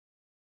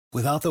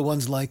Without the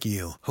ones like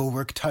you, who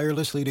work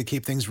tirelessly to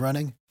keep things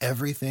running,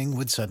 everything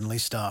would suddenly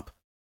stop.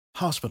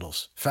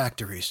 Hospitals,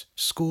 factories,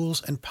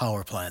 schools, and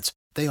power plants,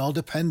 they all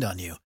depend on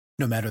you.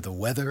 No matter the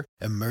weather,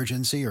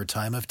 emergency, or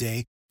time of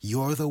day,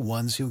 you're the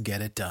ones who get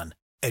it done.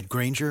 At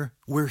Grainger,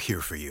 we're here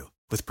for you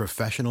with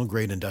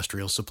professional-grade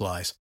industrial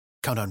supplies.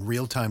 Count on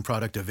real-time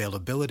product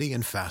availability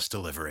and fast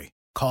delivery.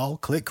 Call,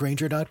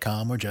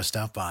 clickgrainger.com, or just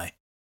stop by.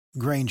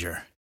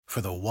 Grainger, for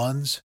the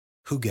ones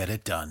who get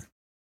it done.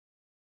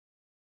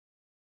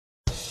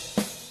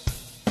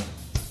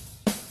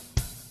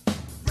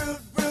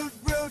 Root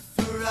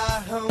for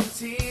our home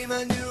team,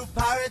 a new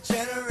pirate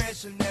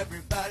generation,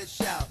 everybody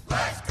shout,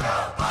 let's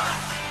go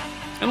Bucks!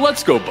 And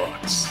let's go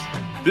Bucks!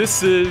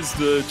 This is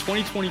the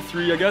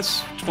 2023,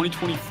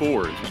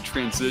 2024 as we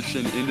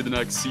transition into the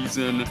next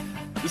season.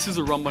 This is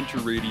a Rum Bunter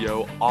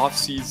Radio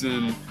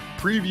off-season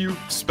preview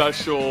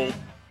special,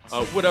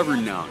 whatever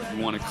noun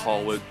you want to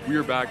call it. We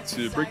are back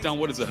to break down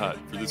what is ahead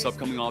for this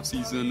upcoming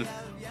off-season,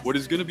 what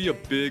is going to be a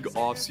big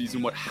off-season,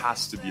 what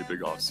has to be a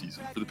big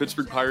off-season for the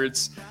Pittsburgh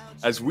Pirates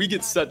as we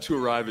get set to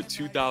arrive at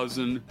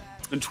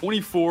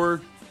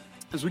 2024,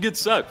 as we get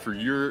set for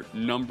year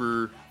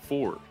number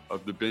 4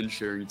 of the Ben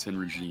Cherington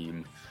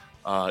regime.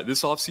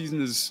 This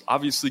offseason is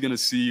obviously going to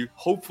see,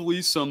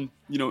 hopefully, some,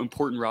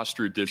 important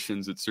roster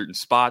additions at certain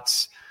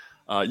spots,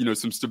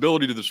 some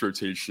stability to this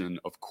rotation,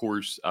 of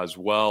course, as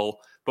well.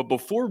 But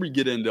before we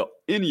get into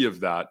any of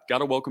that, got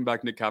to welcome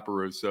back Nick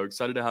Caparoso.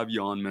 Excited to have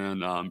you on, man.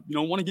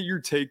 Want to get your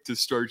take to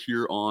start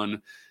here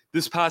on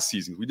this past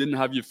season. We didn't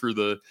have you for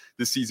the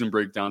season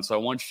breakdown, so I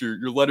want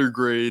your letter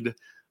grade.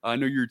 I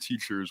know you're a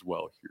teacher as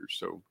well here,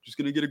 so just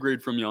going to get a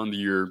grade from you on the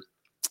year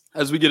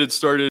as we get it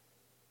started.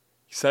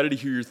 Excited to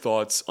hear your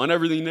thoughts on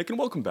everything, Nick, and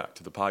welcome back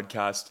to the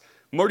podcast.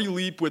 Marty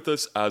Leap with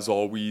us, as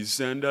always,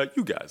 and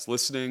you guys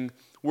listening,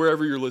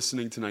 wherever you're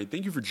listening tonight,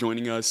 thank you for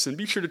joining us, and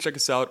be sure to check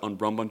us out on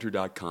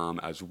rumbunter.com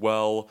as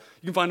well.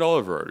 You can find all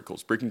of our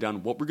articles breaking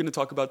down what we're going to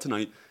talk about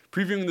tonight,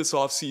 previewing this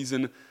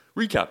offseason,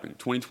 recapping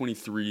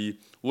 2023,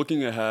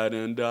 looking ahead,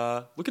 and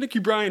looking at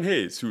Ke'Bryan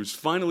Hayes, who's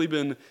finally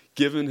been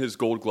given his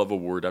Gold Glove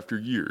Award after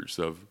years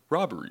of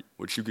robbery,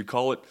 which you could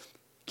call it.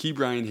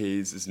 Ke'Bryan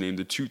Hayes is named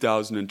the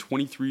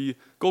 2023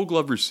 Gold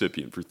Glove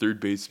recipient for third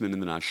baseman in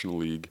the National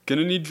League.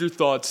 Gonna need your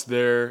thoughts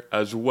there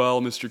as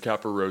well, Mr.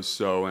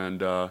 Caparoso.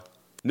 And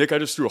Nick, I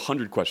just threw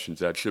 100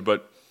 questions at you,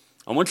 but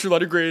I want your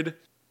letter grade.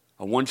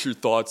 I want your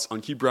thoughts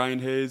on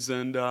Ke'Bryan Hayes,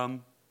 and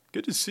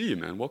good to see you,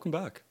 man. Welcome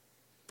back.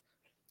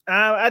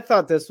 I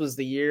thought this was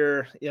the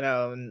year,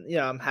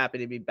 I'm happy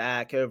to be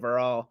back.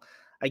 Overall,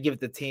 I give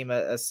the team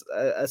a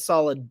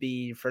solid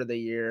B for the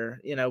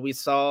year. We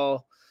saw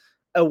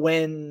a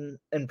win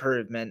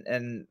improvement,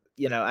 and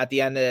at the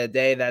end of the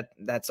day,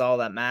 that's all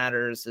that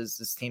matters. Is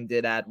this team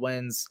did add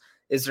wins?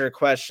 Is there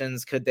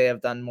questions? Could they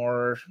have done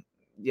more?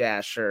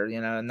 Yeah, sure.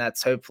 And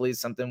that's hopefully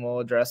something we'll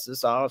address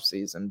this off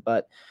season.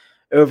 But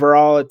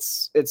overall,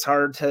 it's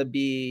hard to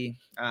be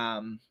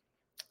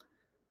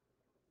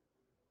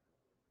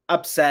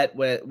upset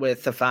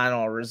with the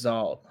final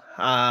result.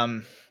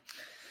 In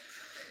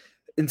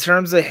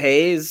terms of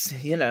Hayes,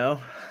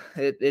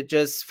 it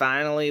just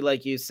finally,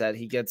 like you said,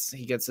 he gets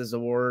his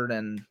award,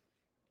 and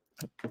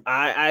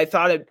I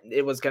thought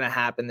it was going to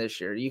happen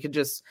this year. You could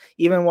just,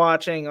 even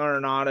watching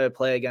Arenado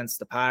play against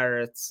the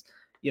Pirates,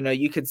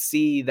 you could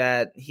see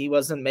that he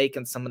wasn't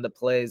making some of the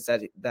plays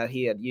that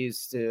he had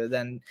used to.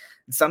 Then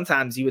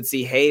sometimes you would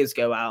see Hayes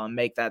go out and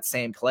make that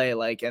same play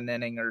like an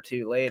inning or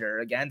two later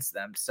against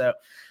them. So,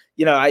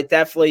 I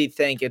definitely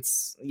think it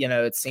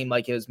seemed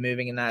like it was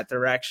moving in that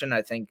direction.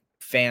 I think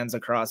fans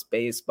across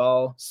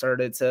baseball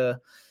started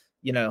to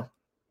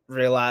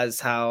realize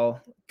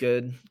how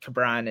good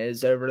Ke'Bryan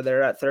is over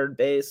there at third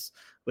base,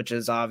 which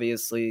is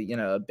obviously,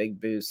 a big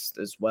boost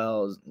as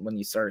well when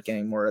you start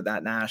getting more of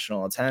that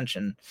national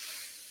attention.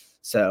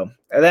 So,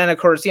 and then of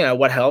course,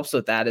 what helps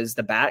with that is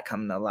the bat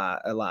coming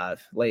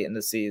alive late in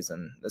the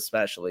season,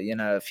 especially,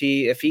 if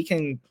he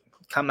can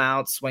come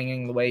out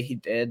swinging the way he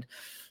did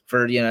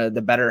for,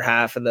 the better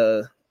half of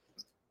the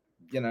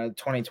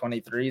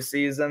 2023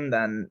 season,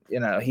 then,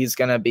 he's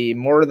going to be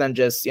more than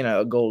just,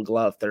 a Gold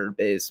Glove third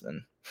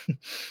baseman.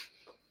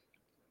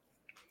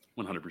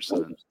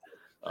 100%.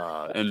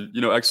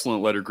 And,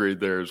 excellent letter grade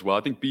there as well.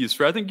 I think B is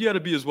fair. I think you had a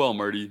B as well,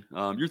 Marty.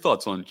 Your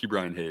thoughts on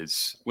Ke'Bryan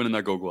Hayes winning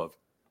that Gold Glove?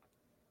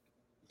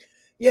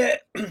 Yeah,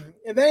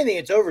 if anything,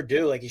 it's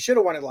overdue. Like, he should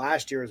have won it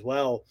last year as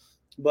well.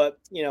 But,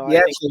 he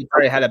actually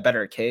probably had a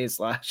better case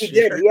last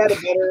year. He did.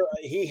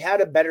 He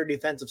had a better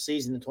defensive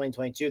season in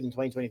 2022 than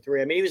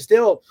 2023. I mean, he was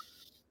still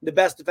the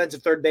best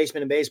defensive third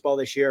baseman in baseball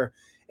this year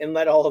and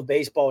led all of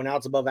baseball in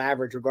outs above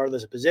average,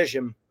 regardless of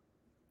position.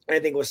 I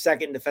think was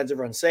second in defensive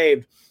runs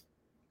saved.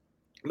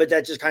 But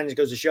that just kind of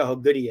goes to show how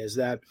good he is,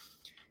 that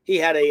he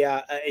had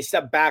a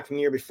step back from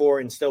the year before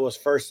and still was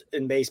first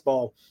in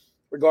baseball,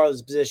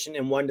 regardless of position,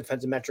 in one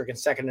defensive metric and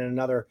second in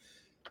another.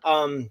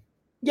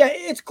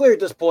 It's clear at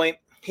this point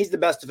he's the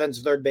best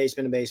defensive third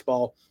baseman in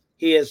baseball.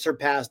 He has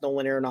surpassed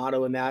Nolan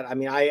Arenado in that. I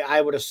mean,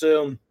 I would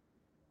assume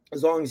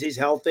as long as he's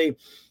healthy,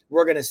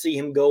 we're going to see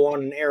him go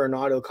on an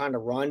Arenado kind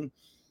of run.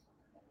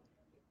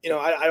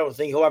 I don't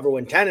think he'll ever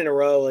win 10 in a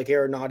row like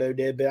Arenado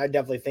did, but I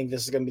definitely think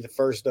this is going to be the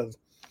first of,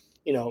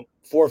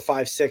 4,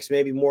 5, 6,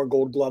 maybe more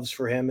Gold Gloves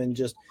for him. And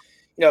just,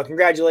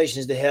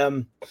 congratulations to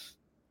him.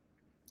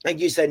 Like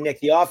you said, Nick,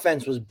 the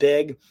offense was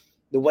big.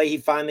 The way he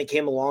finally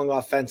came along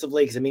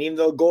offensively, because, even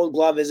though Gold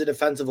Glove is a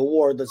defensive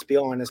award, let's be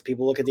honest,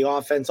 people look at the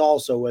offense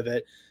also with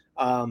it.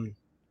 And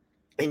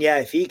yeah,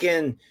 if he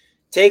can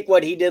take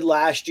what he did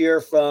last year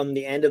from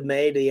the end of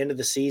May to the end of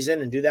the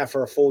season and do that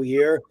for a full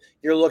year,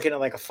 you're looking at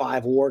like a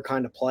 5-WAR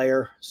kind of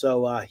player.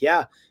 So,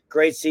 yeah,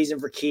 great season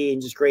for Key,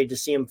 and just great to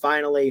see him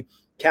finally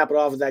cap it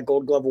off with that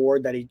Gold Glove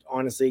award that he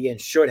honestly, again,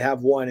 should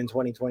have won in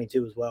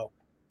 2022 as well.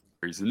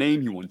 He's the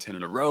name. He won 10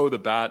 in a row. The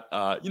bat,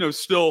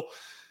 still,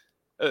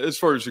 as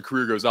far as your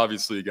career goes,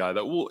 obviously a guy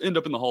that will end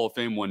up in the Hall of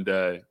Fame one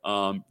day.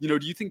 Do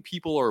you think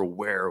people are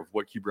aware of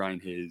what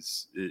Ke'Bryan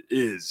Hayes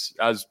is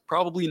as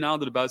probably now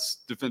the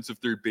best defensive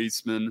third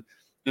baseman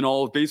in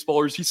all of baseball,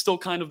 or is he still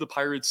kind of the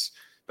Pirates'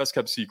 best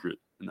kept secret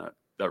in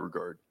that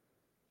regard?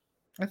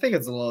 I think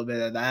it's a little bit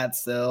of that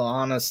still,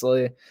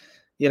 honestly.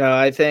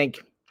 I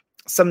think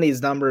some of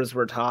these numbers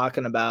we're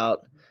talking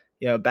about,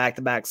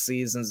 back-to-back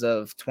seasons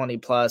of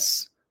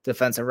 20-plus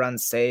defensive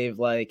runs saved,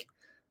 like,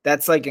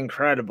 that's like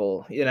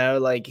incredible.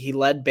 Like, he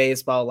led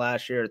baseball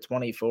last year at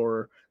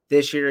 24.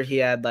 This year he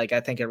had, like, I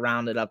think it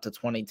rounded up to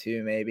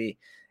 22 maybe.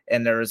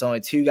 And there was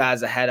only 2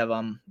 guys ahead of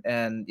him.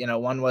 And,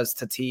 one was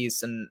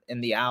Tatis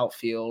in the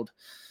outfield.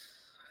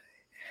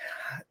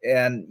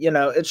 And,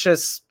 it's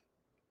just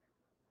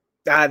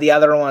the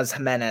other one was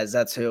Jimenez.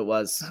 That's who it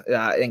was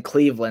in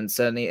Cleveland.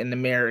 So in the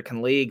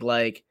American League,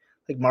 like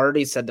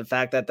Marty said, the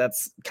fact that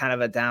that's kind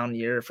of a down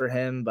year for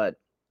him, but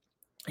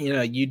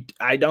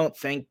I don't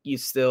think you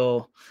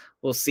still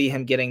will see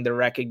him getting the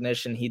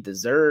recognition he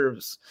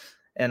deserves.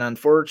 And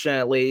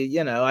unfortunately,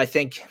 I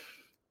think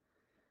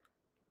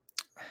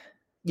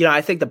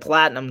the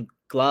Platinum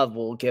Glove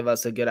will give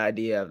us a good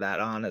idea of that,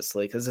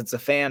 honestly, because it's a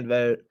fan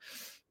vote.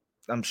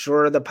 I'm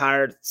sure the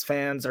Pirates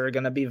fans are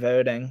going to be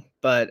voting,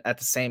 but at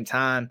the same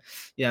time,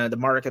 the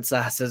market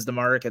size is the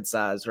market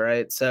size,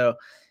 right? So,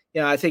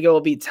 I think it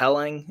will be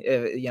telling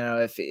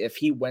if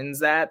he wins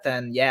that,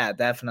 then yeah,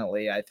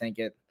 definitely. I think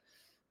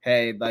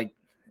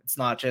it's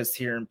not just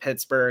here in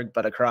Pittsburgh,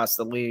 but across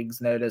the leagues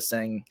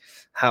noticing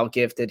how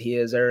gifted he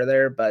is over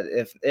there. But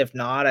if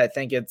not, I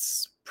think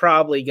it's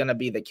probably going to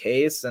be the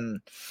case.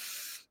 And,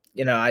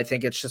 I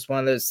think it's just one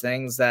of those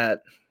things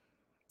that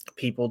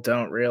people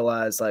don't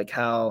realize, like,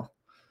 how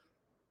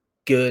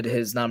good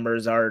his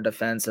numbers are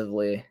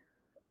defensively.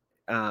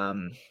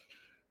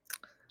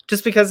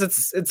 Just because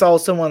it's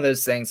also one of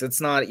those things. It's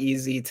not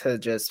easy to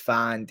just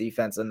find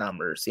defensive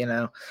numbers,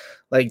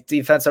 like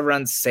defensive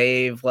runs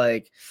save,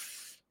 like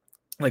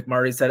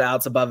Marty said,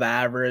 outs above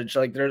average.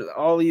 Like, there's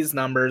all these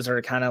numbers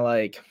are kind of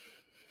like,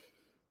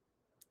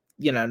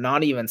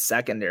 not even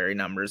secondary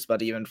numbers,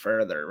 but even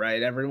further,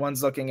 right?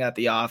 Everyone's looking at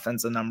the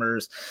offensive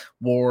numbers,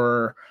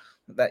 WAR,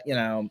 that,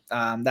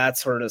 that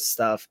sort of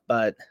stuff,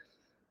 but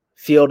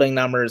fielding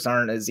numbers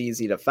aren't as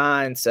easy to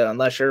find. So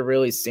unless you're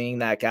really seeing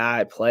that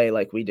guy play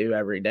like we do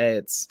every day,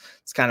 it's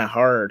kind of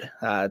hard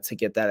to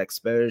get that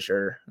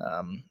exposure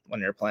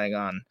when you're playing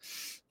on,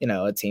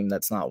 a team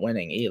that's not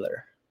winning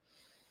either.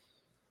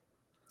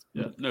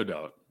 Yeah, no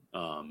doubt.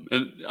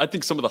 And I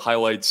think some of the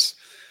highlights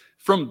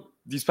from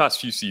these past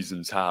few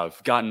seasons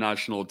have gotten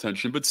national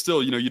attention, but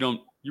still, you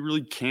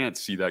really can't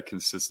see that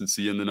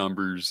consistency in the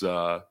numbers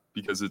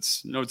because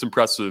it's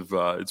impressive.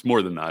 It's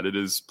more than that. It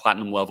is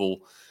platinum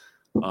level.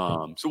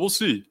 So we'll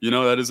see.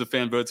 That is a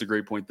fan vote. It's a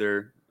great point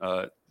there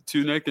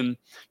too, Nick. And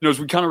as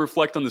we kind of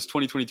reflect on this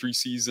 2023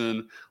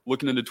 season,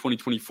 looking into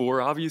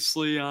 2024,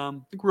 obviously, I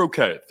think we're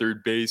okay at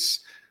third base.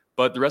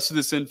 But the rest of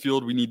this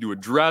infield, we need to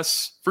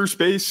address. First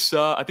base,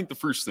 I think the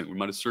first thing we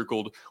might have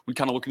circled when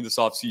kind of looking at this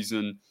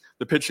offseason,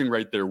 the pitching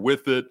right there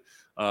with it.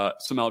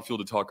 Some outfield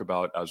to talk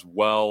about as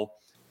well.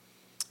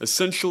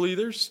 Essentially,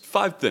 there's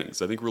 5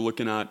 things I think we're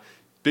looking at.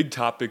 Big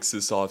topics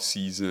this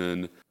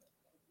offseason.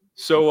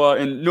 So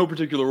in no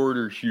particular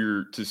order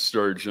here to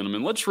start,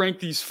 gentlemen, let's rank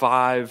these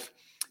 5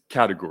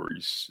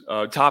 categories,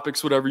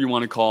 topics, whatever you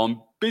want to call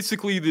them.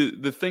 Basically,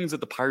 the things that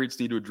the Pirates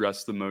need to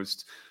address the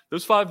most.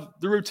 Those 5,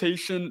 the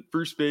rotation,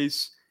 first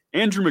base,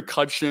 Andrew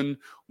McCutchen,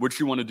 what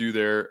you want to do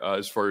there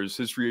as far as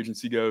his free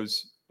agency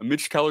goes, a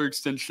Mitch Keller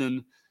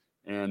extension,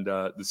 and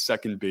the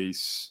second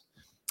base,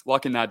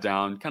 locking that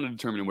down, kind of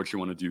determining what you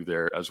want to do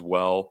there as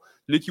well.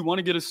 Nick, you want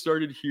to get us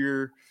started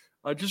here,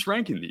 just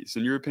ranking these.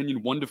 In your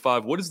opinion, 1 to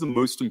 5, what is the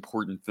most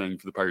important thing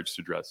for the Pirates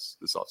to address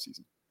this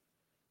offseason?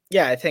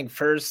 Yeah, I think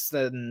first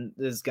then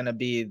is going to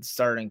be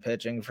starting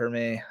pitching for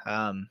me.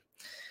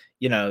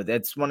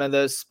 That's one of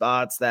those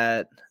spots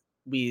that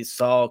we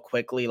saw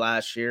quickly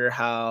last year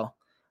how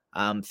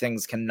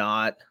things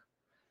cannot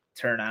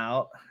turn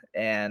out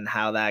and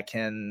how that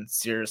can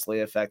seriously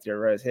affect your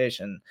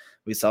rotation.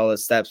 We saw the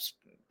steps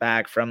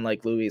back from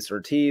like Luis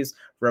Ortiz.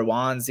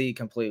 Rowanzi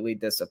completely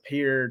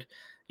disappeared.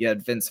 You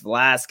had Vince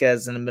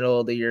Velasquez in the middle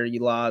of the year.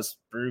 You lost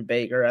Brew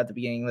Baker at the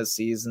beginning of the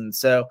season.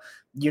 So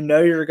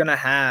you're going to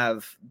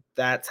have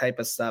that type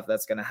of stuff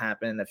that's going to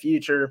happen in the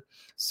future.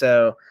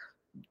 So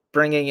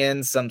bringing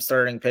in some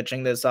starting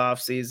pitching this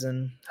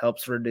offseason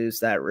helps reduce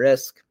that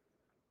risk.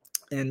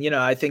 And,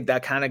 I think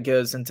that kind of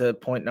goes into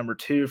point number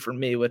 2 for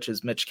me, which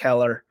is Mitch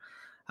Keller.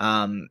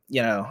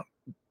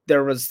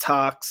 There was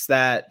talks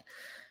that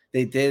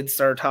they did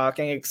start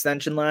talking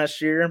extension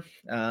last year.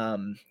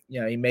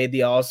 He made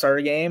the All-Star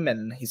game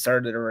and he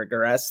started to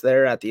regress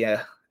there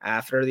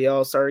after the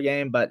All-Star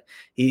game, but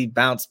he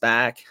bounced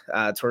back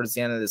towards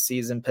the end of the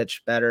season,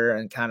 pitched better,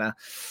 and kind of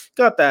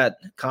got that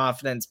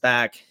confidence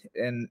back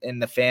in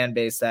the fan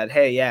base that,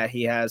 hey, yeah,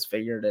 he has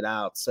figured it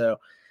out. So,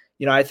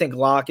 I think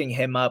locking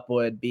him up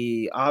would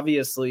be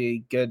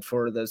obviously good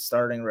for the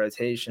starting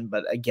rotation,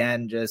 but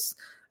again, just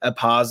a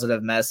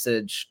positive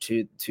message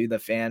to the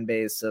fan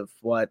base of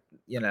what,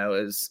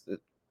 is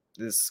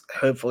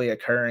hopefully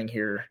occurring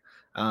here,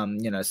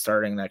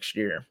 starting next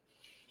year.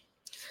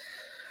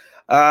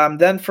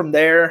 Then from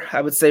there, I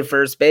would say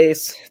first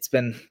base. It's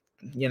been,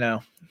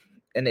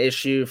 an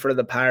issue for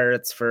the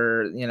Pirates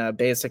for,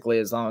 basically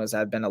as long as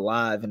I've been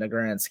alive in the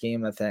grand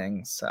scheme of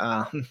things.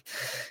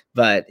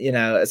 But,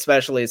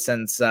 especially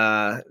since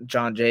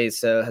John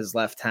Jaso has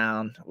left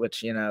town,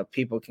 which,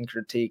 people can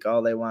critique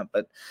all they want,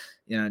 but,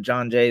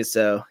 John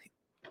Jaso,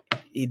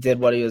 he did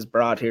what he was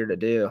brought here to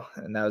do,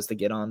 and that was to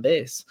get on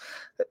base.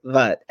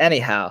 But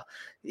anyhow,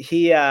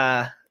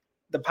 the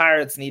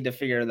Pirates need to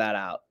figure that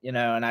out,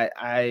 and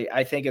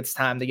I think it's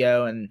time to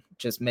go and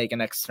just make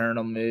an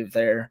external move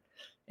there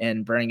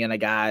and bring in a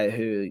guy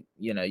who,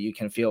 you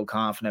can feel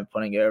confident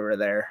putting over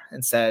there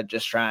instead of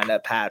just trying to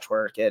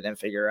patchwork it and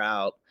figure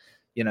out,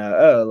 who's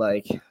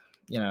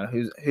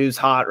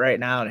hot right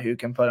now and who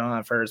can put on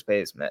a first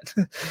baseman.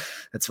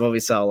 That's what we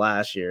saw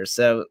last year.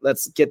 So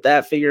let's get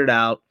that figured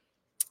out.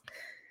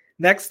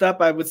 Next up,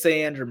 I would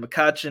say Andrew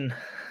McCutchen,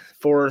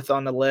 4th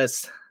on the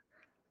list.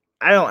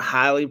 I don't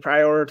highly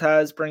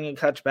prioritize bringing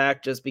Cutch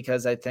back just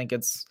because I think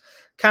it's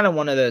kind of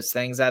one of those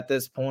things at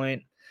this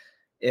point.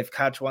 If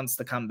Cutch wants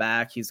to come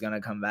back, he's going to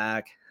come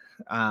back.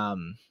 I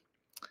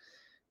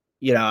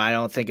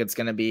don't think it's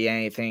going to be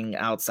anything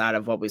outside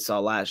of what we saw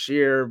last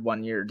year.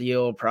 1-year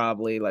deal,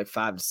 probably like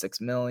 $5 to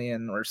 $6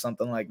 million or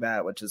something like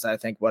that, which is, I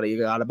think, what he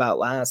got about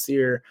last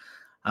year.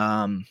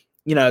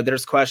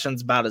 There's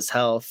questions about his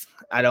health.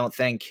 I don't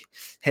think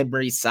him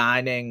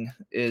re-signing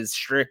is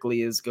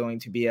going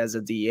to be as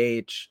a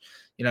DH.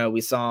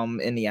 We saw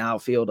him in the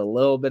outfield a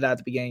little bit at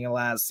the beginning of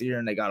last year,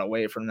 and they got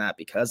away from that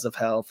because of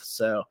health.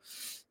 So,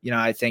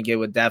 I think it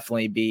would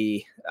definitely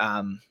be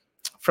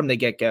from the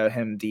get-go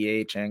him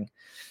DHing.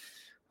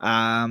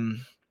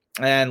 And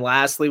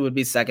lastly would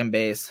be second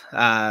base.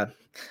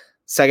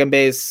 Second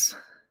base,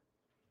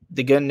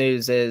 the good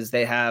news is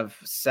they have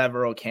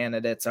several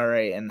candidates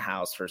already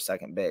in-house for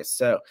second base.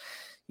 So,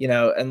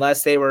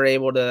 unless they were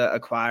able to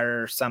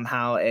acquire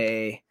somehow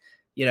a,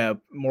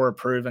 more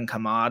proven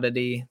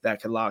commodity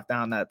that could lock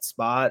down that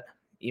spot,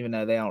 even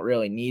though they don't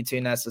really need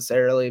to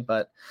necessarily,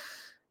 but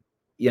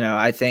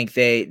I think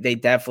they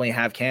definitely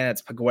have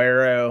candidates.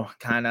 Peguero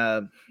kind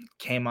of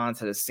came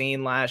onto the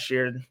scene last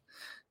year,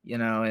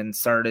 and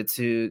started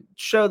to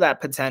show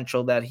that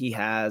potential that he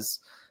has.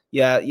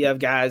 Yeah, you have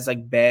guys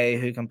like Bay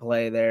who can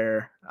play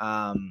there.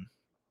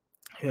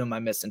 Who am I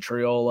missing?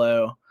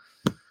 Triolo,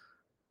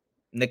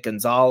 Nick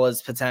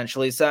Gonzalez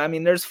potentially. So,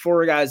 there's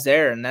 4 guys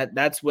there, and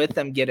that's with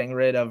them getting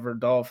rid of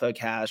Rodolfo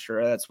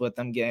Castro. That's with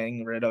them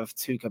getting rid of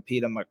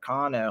Tucupita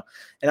Marcano.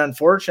 And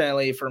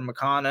unfortunately for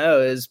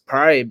Marcano is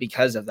probably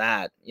because of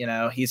that.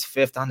 He's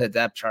 5th on the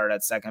depth chart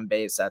at second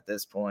base at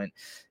this point,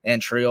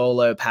 and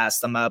Triolo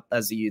passed him up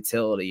as a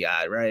utility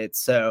guy, right?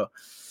 So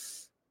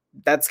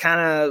that's kind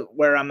of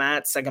where I'm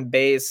at. Second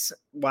base,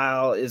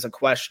 while is a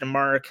question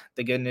mark,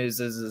 the good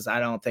news is I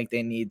don't think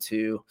they need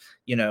to,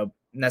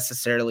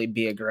 necessarily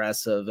be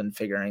aggressive in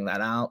figuring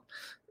that out.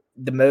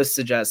 The most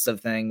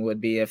suggestive thing would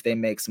be if they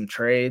make some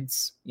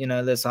trades,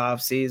 this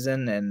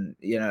offseason, and,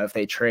 if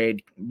they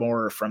trade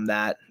more from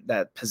that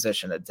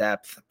position of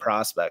depth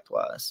prospect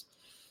wise.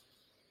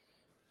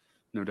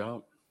 No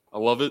doubt. I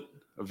love it.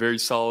 A very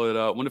solid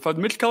 1-5.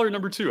 Mitch Keller,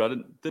 number 2. I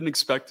didn't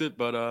expect it,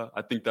 but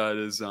I think that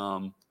is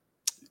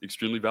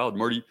extremely valid.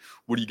 Marty,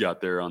 what do you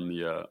got there on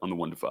the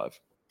 1-5?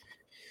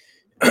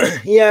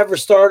 Yeah, for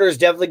starters,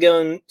 definitely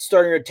going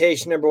starting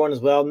rotation number 1 as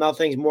well.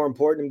 Nothing's more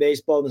important in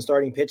baseball than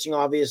starting pitching,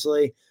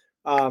 obviously.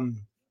 And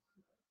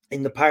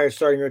the Pirates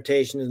starting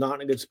rotation is not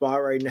in a good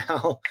spot right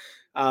now.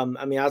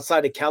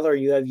 Outside of Keller,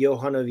 you have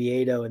Johan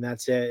Oviedo, and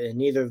that's it. And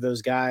neither of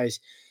those guys,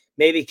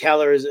 maybe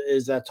Keller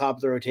is that top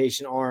of the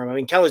rotation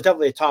arm. Keller's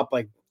definitely a top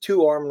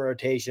 2 arm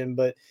rotation,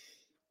 but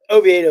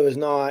Oviedo is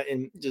not.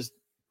 And just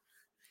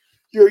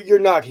you're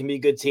not going to be a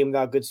good team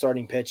without good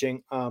starting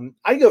pitching.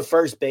 I go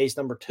first base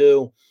number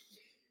 2.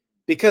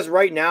 Because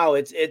right now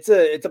it's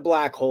a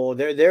black hole.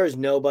 There is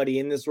nobody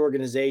in this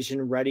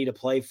organization ready to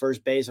play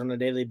first base on a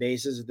daily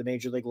basis at the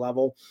major league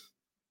level.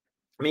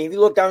 If you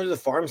look down to the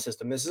farm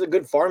system, this is a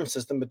good farm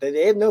system, but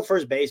they have no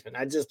first baseman.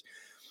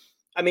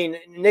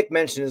 Nick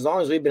mentioned as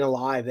long as we've been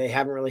alive, they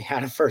haven't really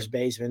had a first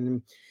baseman.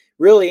 And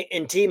really,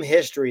 in team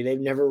history, they've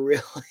never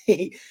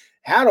really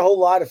had a whole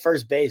lot of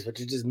first base, which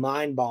is just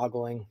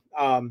mind-boggling.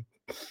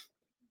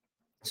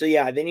 So,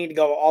 yeah, they need to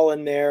go all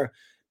in there.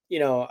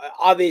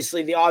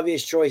 Obviously the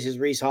obvious choice is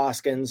Rhys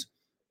Hoskins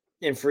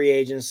in free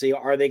agency.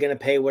 Are they going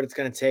to pay what it's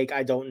going to take?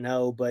 I don't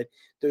know, but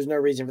there's no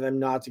reason for them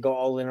not to go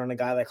all in on a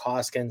guy like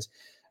Hoskins.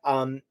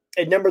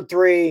 At number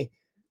three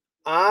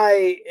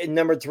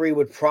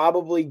would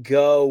probably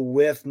go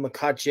with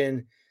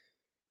McCutchen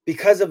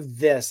because of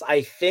this.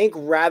 I think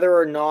rather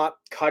or not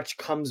Cutch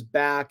comes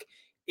back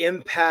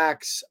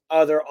impacts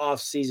other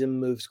offseason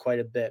moves quite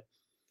a bit.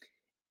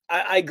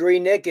 I agree,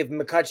 Nick. If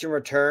McCutchen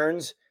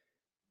returns,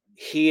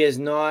 he is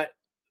not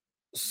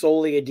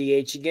solely a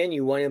DH again.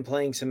 You want him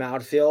playing some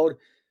outfield.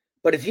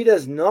 But if he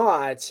does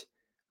not,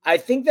 I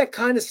think that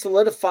kind of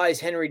solidifies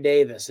Henry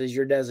Davis as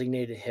your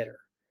designated hitter,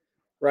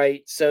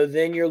 right? So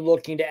then you're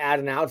looking to add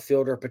an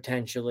outfielder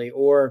potentially,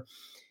 or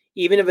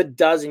even if it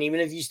doesn't, even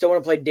if you still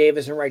want to play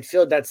Davis in right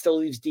field, that still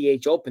leaves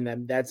DH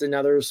open. That's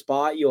another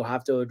spot you'll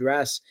have to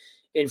address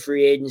in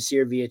free agency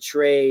or via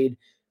trade,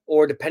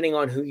 or depending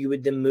on who you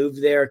would then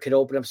move there, could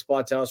open up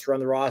spots elsewhere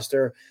on the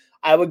roster.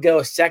 I would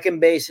go second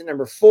base at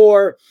number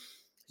 4,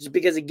 just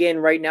because, again,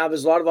 right now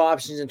there's a lot of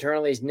options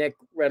internally, as Nick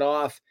read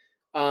off.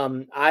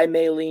 I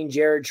may lean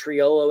Jared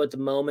Triolo at the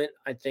moment.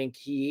 I think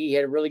he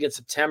had a really good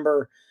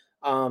September.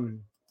 All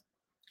in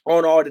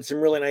all, did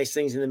some really nice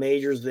things in the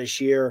majors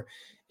this year,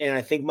 and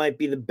I think might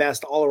be the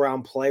best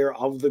all-around player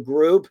of the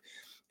group.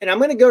 And I'm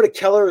going to go to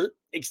Keller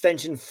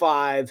extension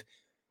 5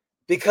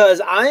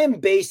 because I am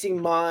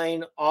basing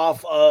mine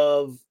off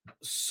of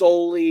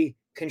solely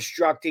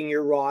constructing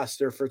your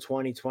roster for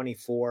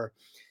 2024.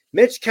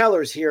 Mitch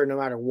Keller's here no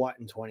matter what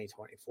in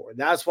 2024.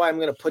 That's why I'm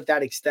going to put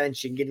that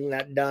extension, getting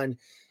that done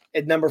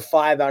at number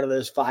 5 out of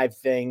those 5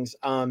 things.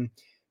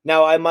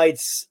 Now, I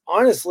might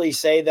honestly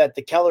say that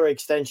the Keller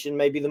extension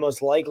may be the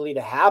most likely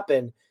to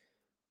happen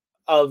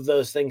of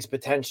those things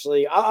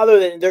potentially, other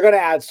than they're going to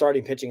add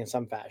starting pitching in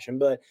some fashion.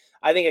 But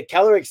I think a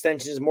Keller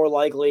extension is more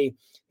likely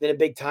than a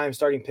big-time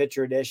starting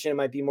pitcher addition. It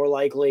might be more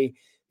likely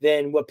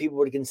than what people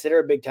would consider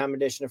a big-time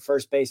addition of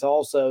first base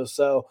also.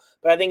 So,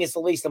 but I think it's the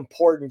least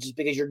important just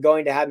because you're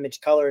going to have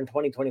Mitch Keller in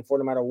 2024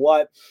 no matter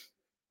what.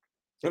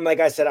 And like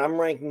I said, I'm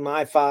ranking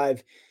my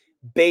 5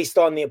 based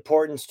on the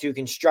importance to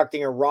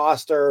constructing a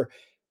roster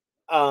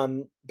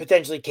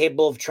potentially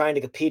capable of trying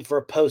to compete for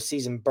a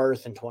postseason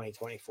berth in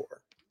 2024.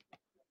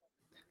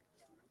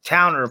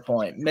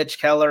 Counterpoint, Mitch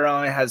Keller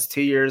only has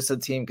 2 years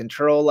of team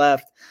control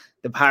left.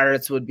 The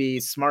Pirates would be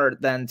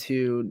smart then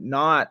to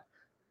not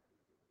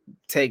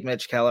take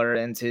Mitch Keller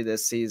into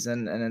this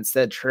season and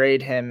instead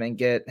trade him and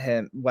get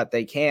him what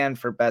they can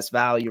for best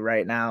value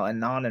right now and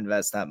not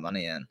invest that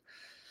money in.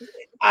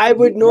 I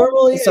would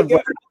normally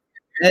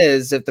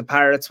is if the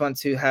Pirates want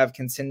to have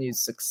continued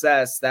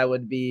success, that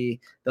would be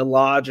the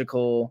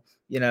logical,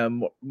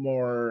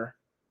 more.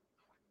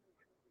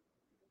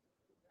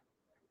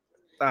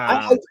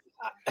 I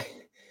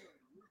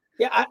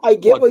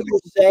get what you're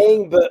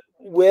saying, but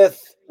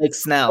with like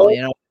Snell,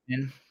 you know what I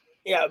mean?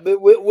 Yeah, but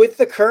with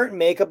the current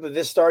makeup of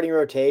this starting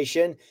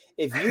rotation,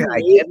 if you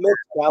leave Mitch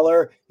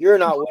Keller, you're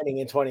not winning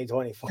in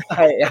 2024.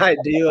 I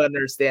do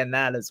understand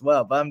that as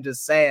well, but I'm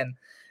just saying,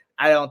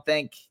 I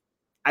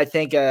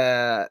think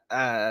an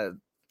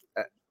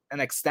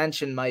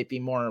extension might be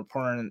more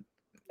important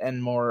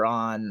and more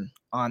on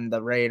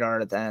the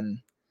radar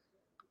than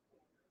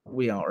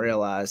we don't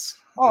realize.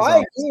 I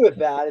agree with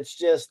that. It's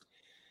just,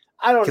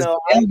 I don't know.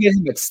 If they get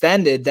him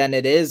extended, then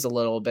it is a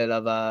little bit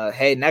of a,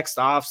 hey, next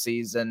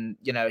offseason,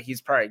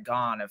 he's probably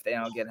gone if they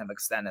don't get him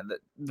extended,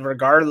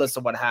 regardless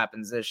of what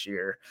happens this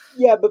year.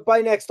 Yeah, but by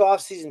next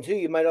offseason, too,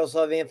 you might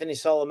also have Anthony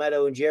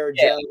Solometo and Jared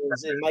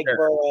Jones and Mike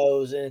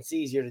Burrows, and it's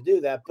easier to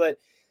do that. But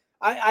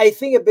I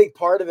think a big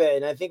part of it,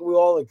 and I think we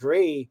all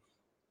agree,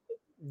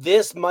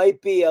 this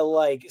might be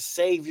a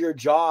save your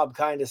job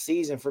kind of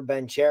season for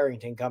Ben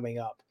Cherington coming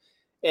up.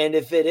 And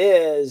if it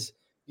is,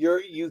 you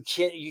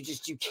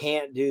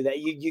can't do that.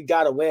 You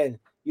got to win.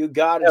 You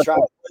got to try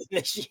to win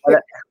this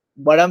year.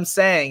 What I'm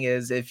saying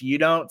is, if you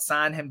don't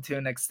sign him to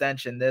an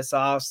extension this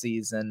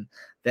offseason,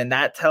 then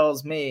that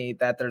tells me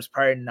that there's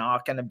probably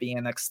not going to be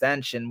an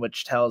extension,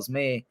 which tells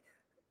me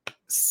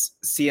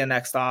see you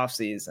next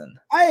offseason.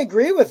 I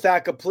agree with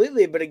that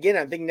completely. But again,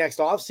 I think next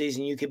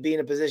offseason you could be in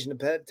a position to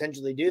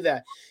potentially do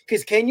that.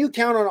 Because can you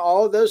count on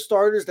all of those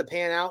starters to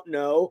pan out?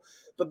 No.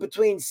 But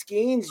between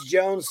Skeens,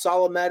 Jones,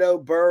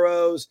 Solometo,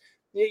 Burrows,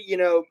 you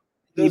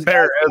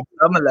better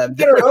some of them.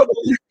 I'll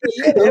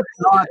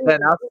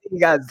see you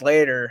guys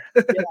later.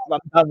 Yeah. I'm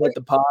done with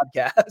the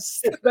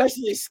podcast.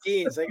 Especially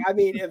Skeens.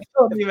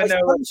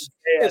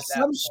 If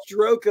some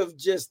stroke of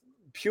just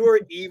pure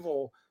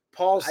evil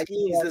Paul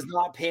Skeens does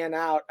not pan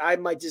out, I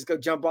might just go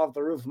jump off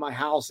the roof of my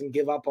house and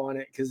give up on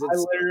it, because I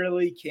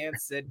literally can't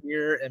sit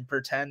here and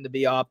pretend to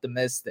be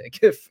optimistic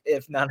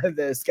if none of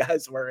those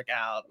guys work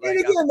out. And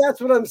again,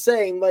 that's what I'm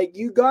saying.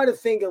 You got to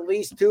think at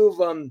least 2 of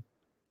them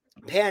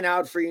pan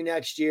out for you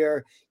next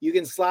year. You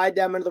can slide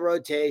them into the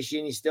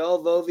rotation. You still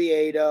have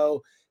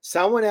Oviedo.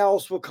 Someone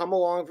else will come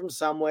along from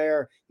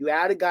somewhere. You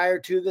add a guy or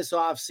 2 this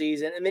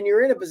offseason, and then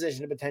you're in a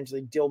position to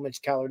potentially deal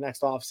Mitch Keller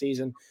next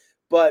offseason.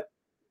 But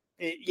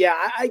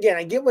yeah, I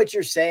get what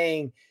you're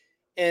saying.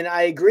 And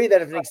I agree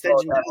that if an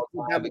extension does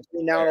come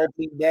between now and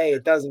opening day,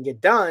 it doesn't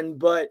get done.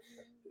 But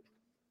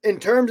in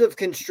terms of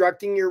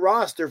constructing your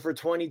roster for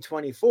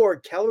 2024,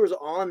 Keller's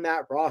on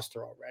that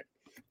roster already.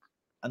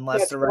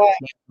 Unless the right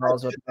team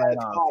rolls with the right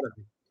on.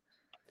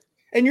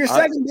 And your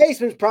second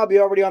baseman's probably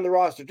already on the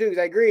roster too, because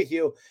I agree with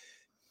you.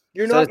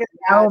 You're not going to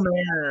have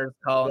Mariners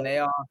call and they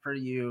offer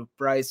you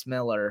Bryce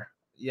Miller,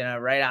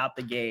 right out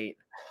the gate.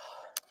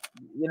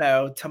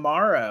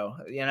 Tomorrow,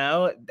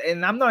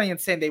 and I'm not even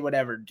saying they would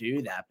ever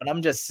do that, but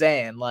I'm just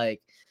saying,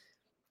 like,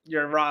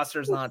 your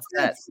roster's not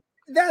set.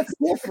 That's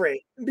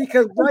different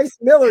because Bryce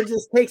Miller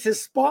just takes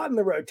his spot in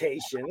the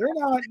rotation.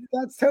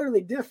 That's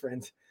totally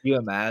different. You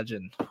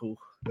imagine.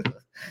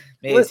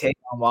 Maybe take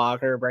on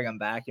Walker, bring him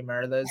back. You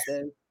remember those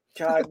days?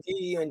 God,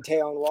 you and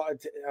Taylor Walker.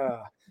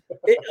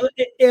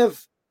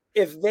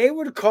 If they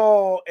would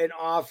call and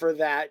offer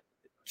that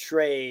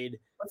trade,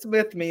 what's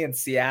with me in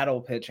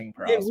Seattle pitching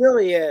process? It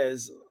really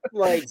is.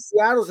 Like,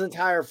 Seattle's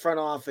entire front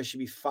office should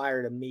be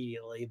fired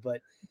immediately.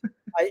 But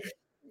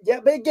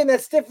but again,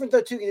 that's different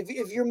though too.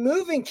 If you're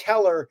moving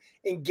Keller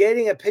and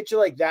getting a pitcher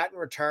like that in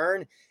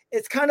return,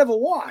 it's kind of a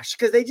wash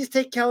because they just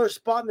take Keller's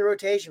spot in the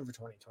rotation for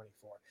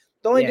 2024.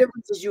 The only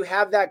difference is you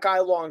have that guy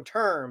long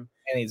term,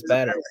 and he's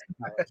better.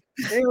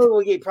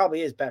 He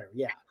probably is better,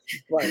 yeah.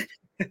 But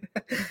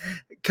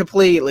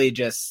completely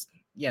just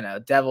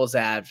devil's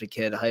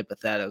advocate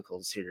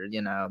hypotheticals here,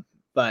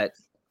 but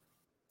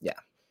yeah.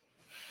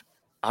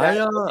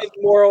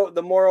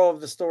 The moral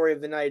of the story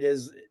of the night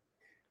is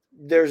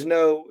there's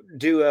no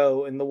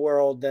duo in the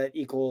world that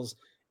equals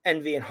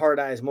envy and hard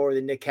eyes more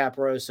than Nick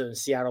Caparoso and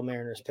Seattle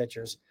Mariners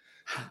pitchers.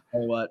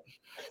 Or what?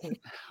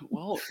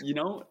 Well,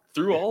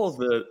 through all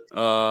of it,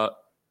 I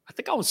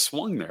think I was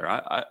swung there.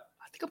 I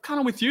think I'm kind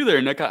of with you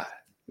there, Nick.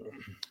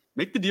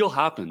 Make the deal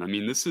happen. I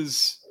mean, this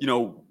is,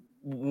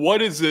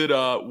 what is it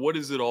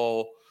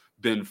all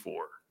been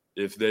for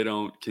if they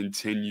don't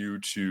continue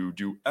to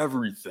do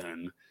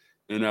everything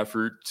in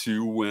effort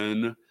to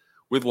win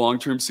with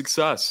long-term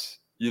success?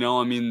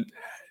 I mean,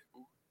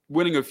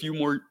 winning a few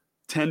more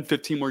 10,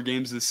 15 more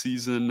games this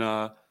season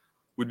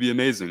would be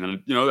amazing.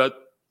 And, that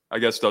I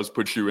guess does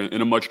put you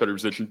in a much better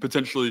position,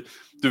 potentially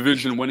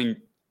division winning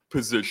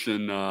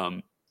position.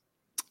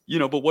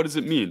 But what does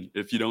it mean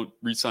if you don't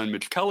re-sign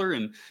Mitch Keller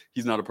and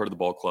he's not a part of the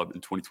ball club in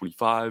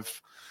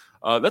 2025?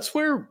 That's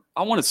where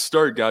I want to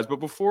start, guys. But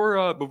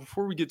before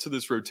we get to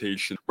this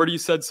rotation, Brady, you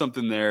said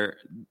something there.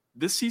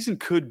 This season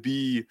could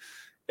be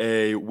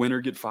a win or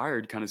get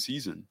fired kind of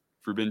season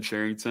for Ben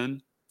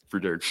Cherington, for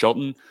Derek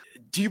Shelton.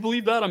 Do you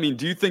believe that? I mean,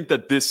 do you think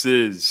that this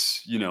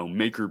is,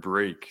 make or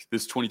break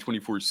this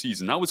 2024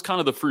 season? That was kind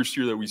of the first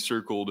year that we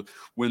circled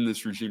when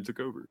this regime took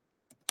over.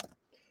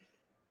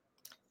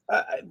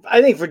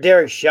 I think for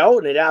Derek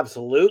Shelton, it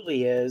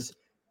absolutely is.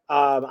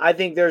 I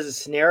think there's a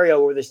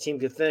scenario where this team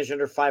could finish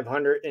under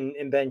 500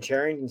 and Ben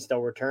Cherington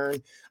still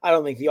return. I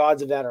don't think the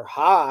odds of that are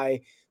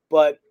high,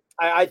 but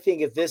I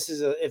think if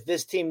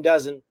this team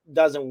doesn't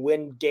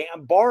win game,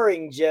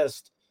 barring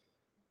just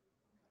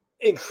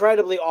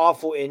incredibly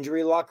awful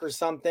injury luck or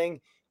something,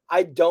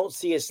 I don't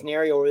see a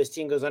scenario where this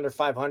team goes under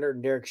 500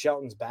 and Derek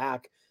Shelton's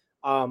back.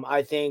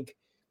 I think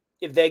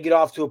if they get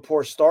off to a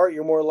poor start,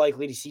 you're more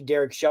likely to see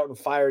Derek Shelton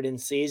fired in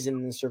season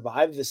and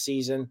survive the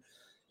season.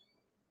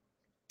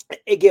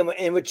 Again,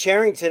 and with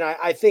Cherington,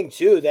 I think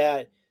too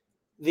that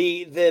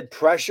the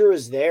pressure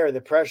is there.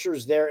 The pressure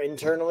is there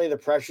internally. The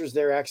pressure is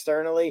there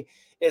externally.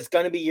 It's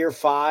going to be year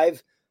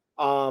 5.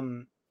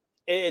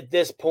 At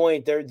this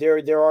point,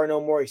 there are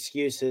no more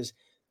excuses.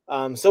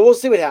 So we'll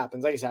see what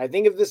happens. Like I said, I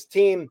think if this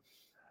team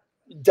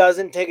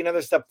doesn't take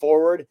another step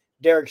forward,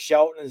 Derek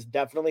Shelton is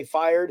definitely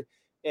fired.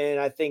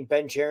 And I think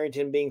Ben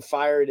Cherington being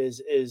fired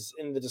is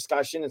in the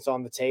discussion. It's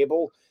on the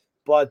table.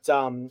 But,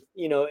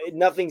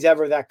 nothing's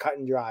ever that cut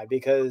and dry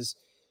because,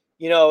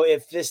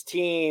 if this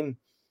team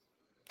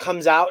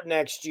comes out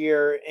next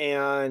year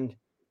and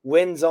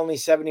wins only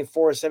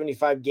 74,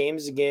 75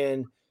 games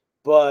again,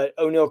 but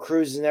O'Neal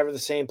Cruz is never the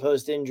same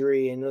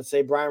post-injury, and let's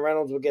say Brian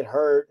Reynolds will get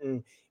hurt,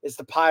 and it's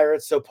the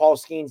Pirates, so Paul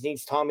Skeens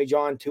needs Tommy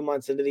John 2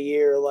 months into the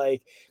year.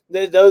 Like,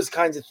 those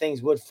kinds of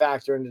things would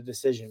factor into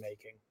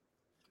decision-making.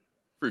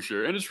 For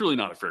sure. And it's really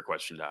not a fair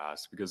question to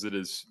ask because it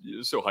is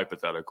so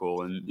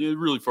hypothetical and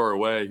really far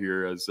away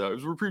here as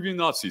we're previewing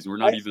the offseason. We're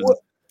not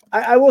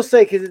I will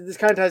say, because this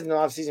kind of ties into the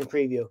offseason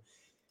preview,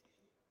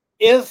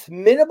 if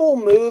minimal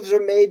moves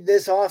are made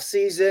this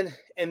offseason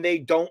and they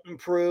don't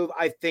improve,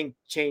 I think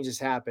changes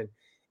happen.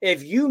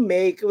 If you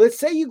let's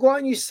say you go out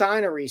and you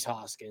sign a Rhys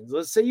Hoskins.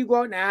 Let's say you go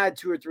out and add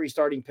 2 or 3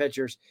 starting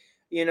pitchers.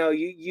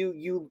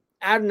 You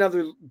add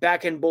another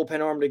back-end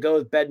bullpen arm to go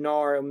with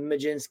Bednar and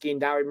Majinski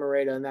and Dowry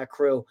Moreta and that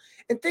crew.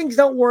 And things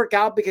don't work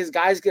out because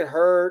guys get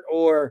hurt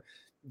or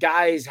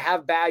guys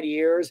have bad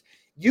years.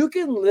 You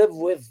can live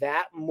with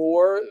that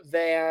more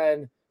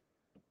than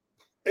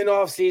an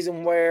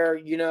offseason where,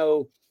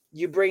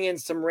 you bring in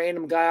some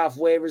random guy off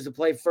waivers to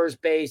play first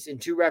base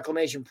and 2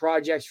 reclamation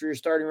projects for your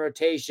starting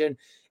rotation,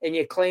 and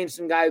you claim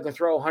some guy who can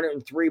throw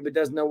 103 but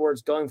doesn't know where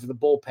it's going for the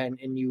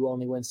bullpen, and you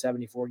only win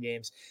 74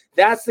 games.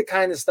 That's the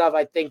kind of stuff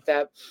I think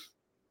that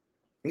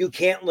you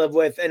can't live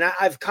with. And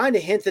I've kind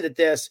of hinted at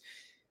this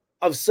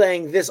of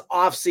saying this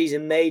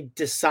offseason may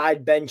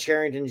decide Ben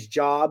Cherington's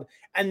job.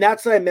 And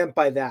that's what I meant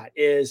by that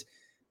is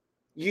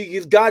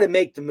you've got to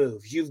make the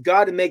moves. You've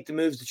got to make the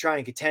moves to try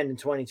and contend in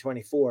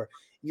 2024.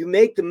 You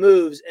make the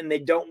moves and they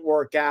don't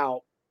work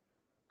out.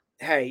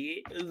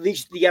 Hey, at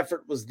least the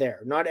effort was there.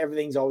 Not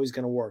everything's always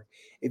going to work.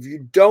 If you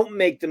don't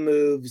make the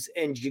moves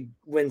and you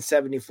win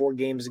 74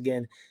 games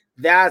again,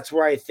 that's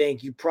where I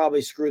think you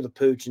probably screw the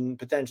pooch and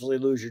potentially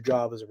lose your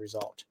job as a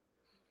result.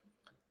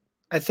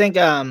 I think,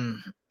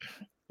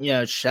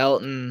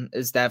 Shelton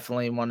is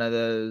definitely one of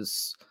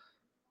those.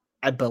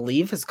 I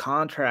believe his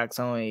contract's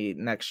only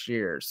next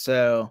year.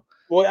 So,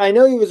 well, I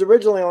know he was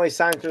originally only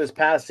signed for this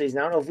past season.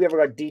 I don't know if we ever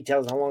got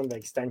details on how long the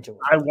extension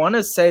was. I want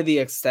to say the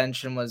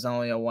extension was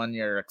only a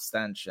 1-year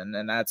extension,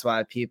 and that's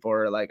why people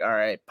are like, all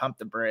right, pump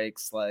the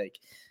brakes. Like,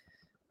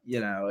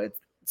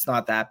 it's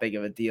not that big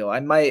of a deal.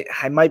 I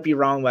might be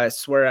wrong, but I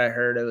swear I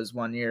heard it was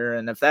 1 year.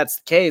 And if that's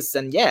the case,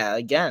 then yeah,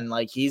 again,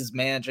 like he's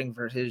managing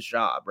for his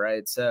job,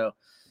 right? So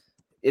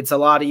it's a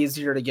lot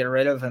easier to get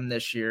rid of him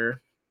this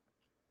year.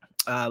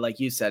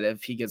 Like you said,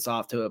 if he gets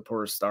off to a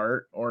poor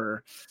start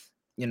or,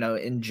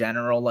 in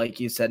general, like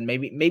you said,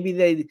 maybe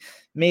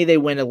they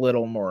win a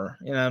little more,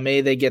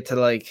 maybe they get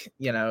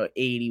to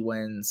 80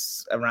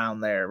 wins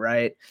around there.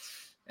 Right.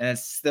 And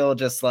it's still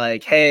just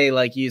like, hey,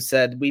 like you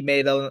said, we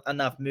made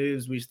enough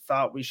moves. We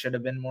thought we should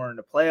have been more in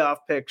the playoff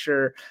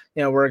picture.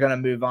 We're going to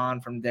move on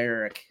from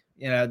Derek.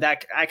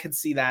 That I could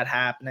see that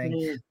happening.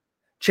 Mm-hmm.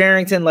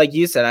 Cherington, like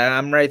you said,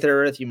 I'm right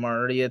there with you,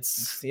 Marty.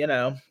 It's,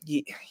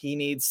 he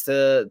needs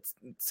to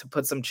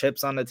put some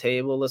chips on the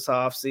table this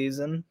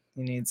offseason.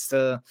 He needs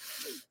to,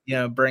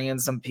 bring in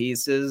some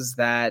pieces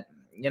that,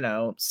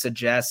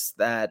 suggest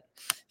that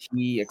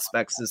he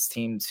expects this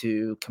team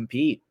to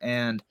compete.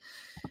 And,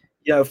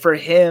 for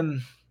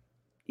him,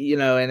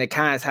 and it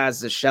kind of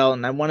has to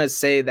Shelton. I want to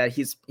say that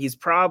he's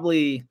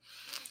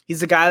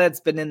a guy that's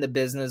been in the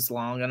business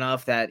long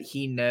enough that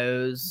he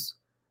knows,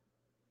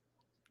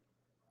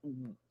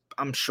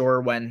 I'm sure,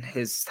 when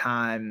his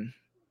time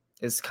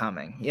is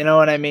coming. You know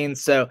what I mean?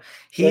 So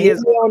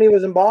when he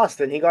was in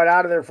Boston, he got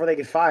out of there before they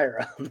could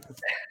fire him.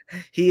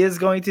 He is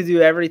going to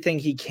do everything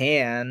he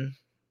can,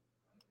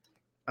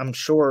 I'm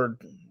sure,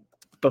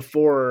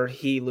 before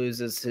he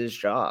loses his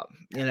job,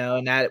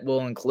 and that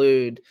will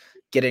include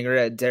getting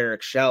rid of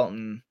Derek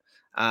Shelton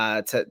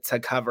to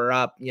cover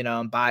up,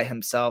 and buy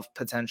himself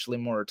potentially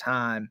more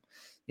time,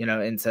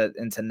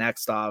 into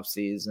next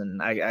offseason.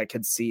 I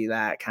could see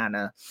that kind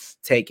of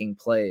taking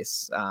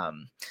place.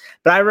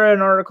 But I read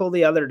an article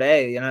the other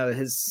day,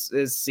 his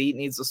seat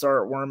needs to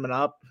start warming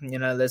up,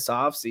 this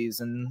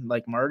offseason,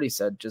 like Marty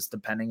said, just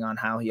depending on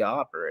how he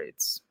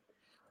operates.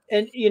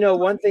 And,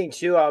 one thing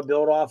too, I'll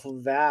build off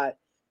of that.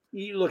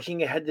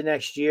 Looking ahead to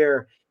next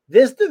year,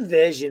 this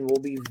division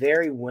will be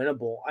very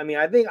winnable. I mean,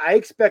 I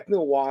expect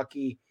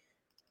Milwaukee.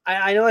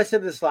 I know I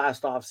said this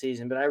last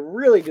offseason, but I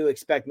really do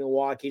expect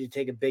Milwaukee to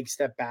take a big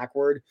step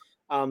backward,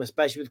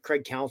 especially with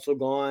Craig Counsell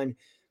gone.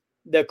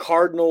 The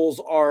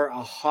Cardinals are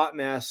a hot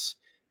mess.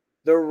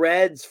 The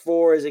Reds,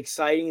 for as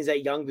exciting as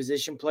that young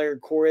position player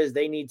core is,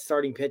 they need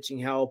starting pitching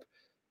help.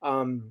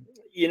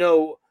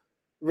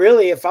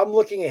 Really, if I'm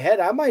looking ahead,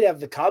 I might have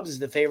the Cubs as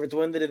the favorite to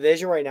win the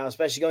division right now,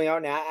 especially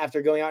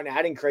after going out and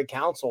adding Craig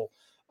Counsell.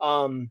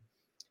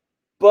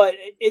 But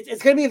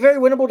it's going to be a very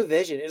winnable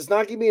division. It's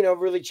not going to be an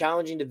overly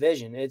challenging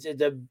division. It's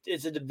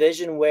a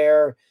division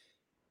where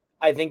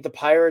I think the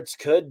Pirates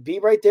could be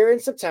right there in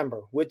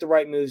September with the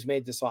right moves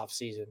made this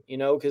offseason,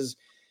 because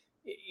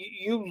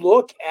you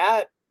look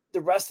at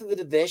the rest of the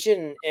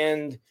division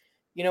and,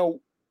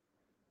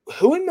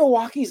 who in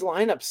Milwaukee's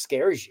lineup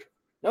scares you?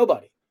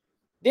 Nobody.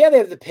 Yeah, they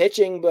have the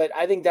pitching, but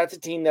I think that's a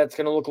team that's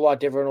going to look a lot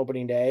different on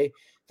opening day.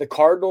 The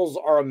Cardinals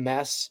are a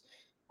mess.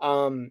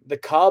 The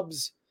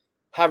Cubs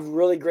have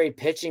really great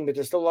pitching, but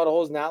there's still a lot of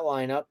holes in that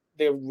lineup.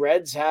 The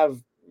Reds have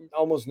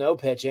almost no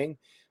pitching.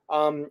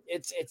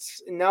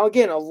 It's now,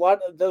 again, a lot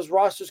of those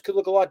rosters could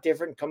look a lot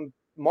different come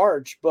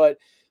March, but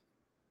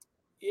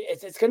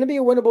it's going to be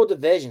a winnable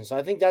division. So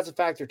I think that's a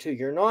factor too.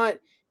 You're not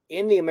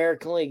in the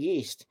American League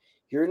East.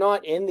 You're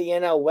not in the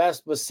NL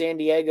West with San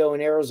Diego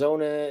and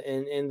Arizona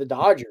and the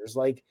Dodgers.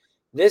 Like,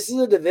 this is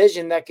a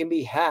division that can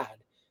be had.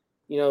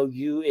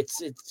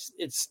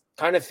 It's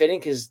kind of fitting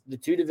because the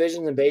two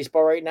divisions in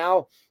baseball right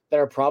now that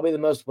are probably the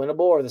most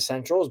winnable are the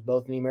Centrals,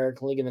 both in the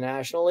American League and the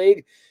National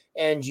League.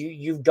 And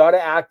you've got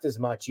to act as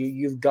much.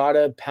 You've got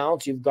to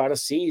pounce. You've got to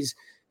seize.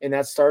 And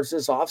that starts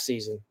this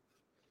offseason.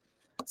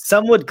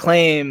 Some would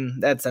claim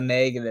that's a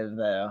negative,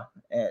 though,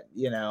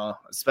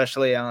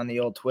 especially on the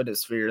old Twitter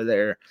sphere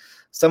there.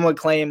 Some would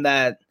claim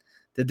that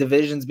the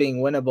divisions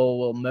being winnable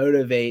will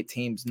motivate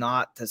teams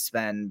not to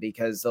spend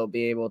because they'll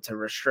be able to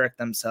restrict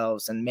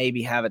themselves and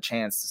maybe have a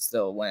chance to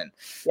still win.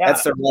 Yeah.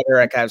 That's the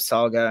rhetoric I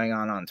saw going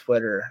on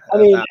Twitter. I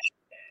mean,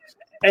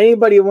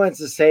 anybody who wants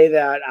to say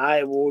that,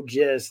 I will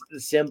just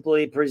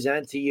simply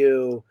present to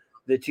you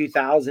the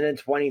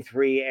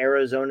 2023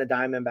 Arizona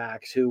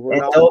Diamondbacks, who were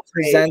not. They'll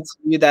present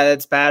to you that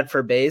it's bad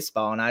for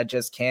baseball, and I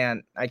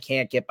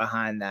can't get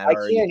behind that. I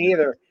can't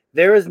either.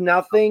 There is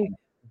nothing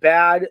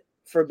bad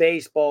for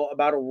baseball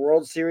about a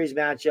World Series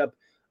matchup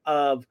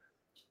of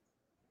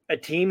a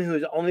team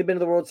who's only been to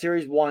the World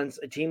Series once,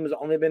 a team who's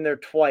only been there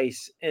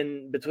twice,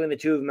 and between the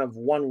two of them have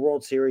one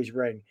World Series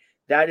ring.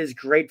 That is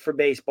great for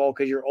baseball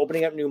because you're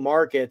opening up new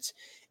markets,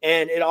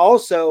 and it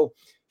also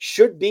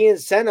should be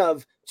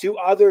incentive to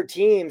other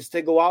teams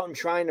to go out and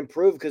try and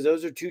improve, because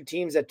those are two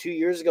teams that 2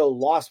 years ago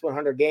lost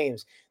 100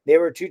 games. They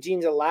were two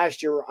teams that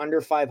last year were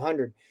under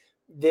 500.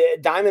 The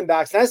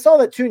Diamondbacks, and I saw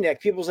that too,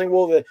 Nick. People saying,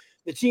 well,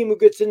 the team who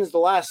gets in is the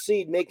last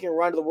seed making a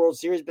run to the World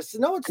Series. But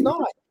no, it's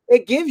not.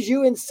 It gives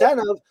you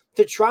incentive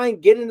to try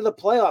and get into the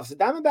playoffs. The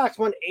Diamondbacks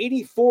won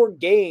 84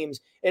 games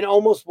and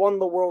almost won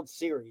the World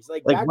Series.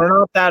 Like we're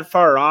not that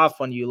far off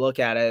when you look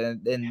at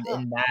it in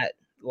that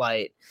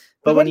light.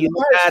 But when you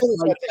look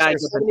at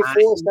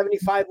 74,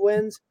 75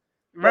 wins,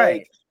 right?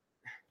 Like,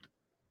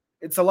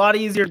 it's a lot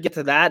easier to get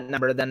to that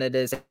number than it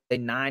is a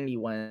 90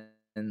 wins.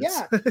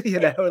 Yeah,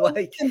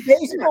 like in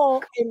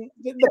baseball, in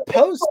the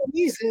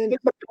postseason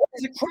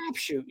is a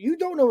crapshoot. You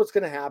don't know what's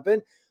going to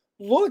happen.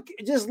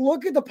 Just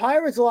look at the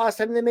Pirates the last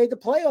time they made the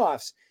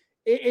playoffs.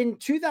 In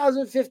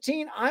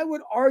 2015, I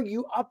would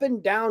argue up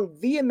and down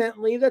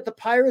vehemently that the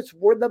Pirates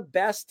were the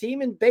best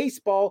team in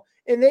baseball,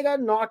 and they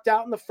got knocked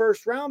out in the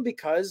first round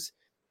because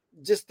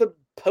just the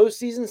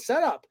postseason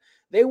setup.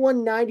 They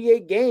won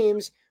 98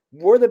 games,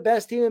 were the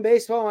best team in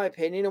baseball, in my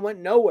opinion, and went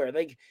nowhere.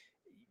 Like,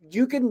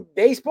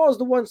 baseball is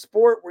the one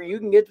sport where you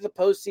can get to the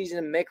postseason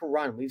and make a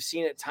run. We've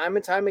seen it time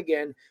and time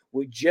again.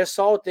 We just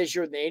saw it this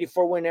year with the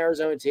 84-win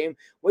Arizona team.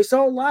 We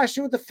saw it last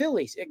year with the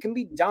Phillies. It can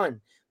be done.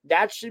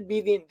 That should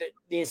be the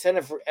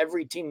incentive for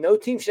every team. No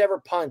team should ever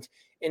punt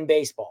in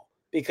baseball,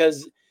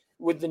 because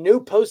with the new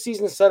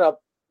postseason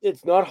setup,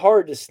 it's not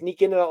hard to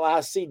sneak into that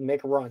last seed and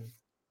make a run.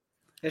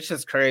 It's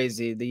just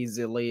crazy, these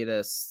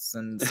elitists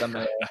and some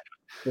of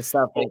the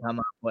stuff they come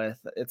up with.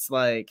 It's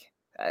like,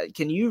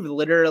 can you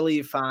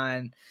literally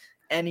find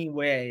any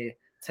way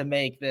to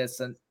make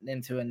this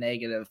into a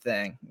negative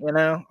thing,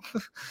 And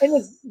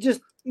it's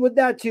just with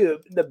that too,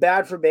 the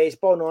bad for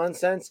baseball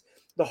nonsense.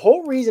 The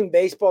whole reason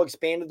baseball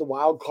expanded the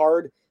wild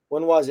card,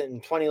 when was it,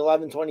 in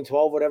 2011,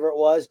 2012, whatever it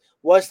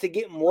was to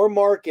get more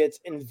markets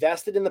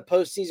invested in the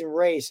postseason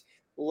race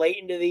late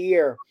into the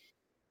year.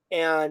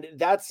 And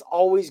that's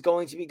always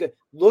going to be good.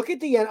 Look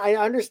at I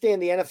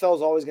understand the NFL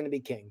is always going to be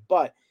king,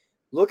 but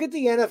look at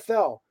the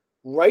NFL.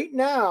 Right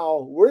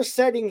now, we're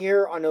sitting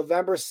here on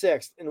November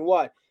 6th,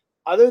 and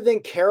other than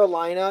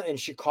Carolina and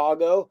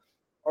Chicago,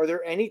 are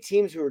there any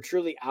teams who are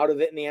truly out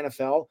of it in the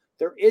NFL?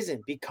 There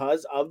isn't,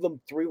 because of the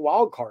 3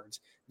 wild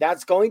cards.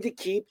 That's going to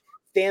keep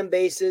fan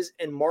bases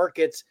and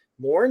markets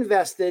more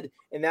invested,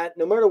 and that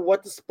no matter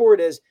what the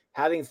sport is,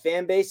 having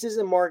fan bases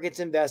and markets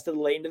invested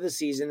late into the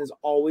season is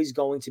always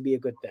going to be a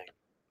good thing.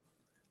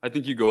 I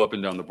think you go up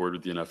and down the board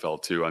with the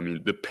NFL too. I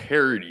mean, the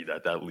parity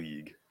that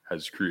league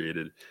has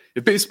created.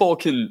 If baseball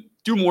can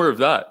do more of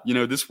that,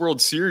 this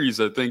World Series,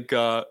 I think,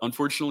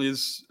 unfortunately,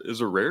 is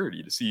a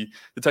rarity to see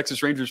the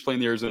Texas Rangers playing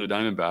the Arizona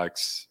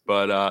Diamondbacks.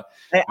 But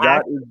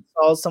I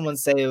saw someone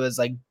say it was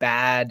like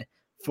bad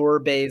for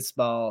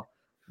baseball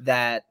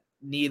that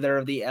neither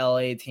of the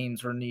LA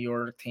teams or New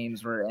York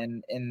teams were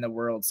in the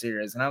World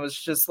Series, and I was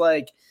just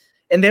like,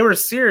 and they were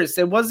serious.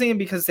 It wasn't even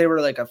because they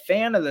were like a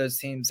fan of those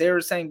teams. They were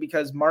saying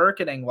because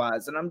marketing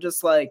wise, and I'm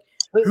just like,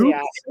 who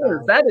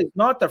cares? That is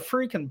not the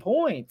freaking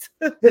point.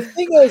 The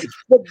thing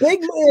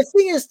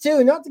is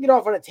too, not to get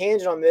off on a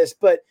tangent on this,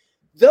 but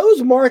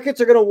those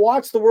markets are going to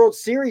watch the World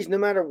Series no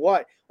matter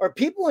what. Are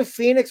people in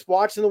Phoenix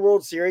watching the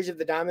World Series if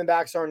the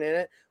Diamondbacks aren't in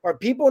it? Are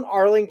people in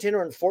Arlington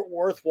or in Fort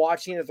Worth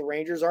watching if the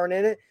Rangers aren't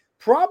in it?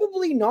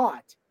 Probably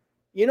not.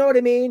 You know what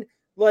I mean?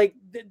 Like,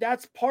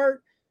 that's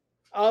part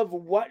of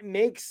what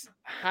makes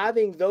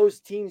having those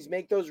teams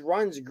make those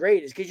runs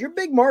great, is because your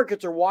big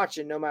markets are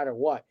watching no matter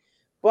what.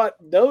 But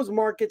those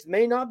markets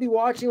may not be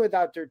watching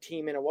without their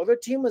team in it. Well, their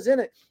team was in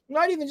it.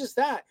 Not even just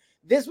that.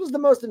 This was the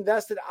most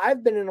invested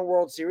I've been in a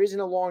World Series in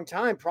a long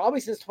time, probably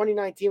since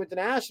 2019 with the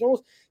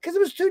Nationals, because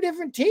it was 2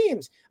 different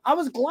teams. I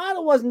was glad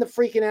it wasn't the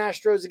freaking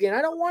Astros again.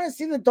 I don't want to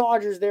see the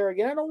Dodgers there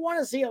again. I don't want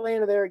to see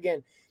Atlanta there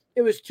again.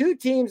 It was 2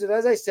 teams that,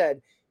 as I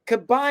said,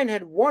 combined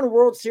had 1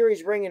 World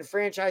Series ring in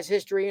franchise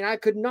history, and I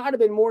could not have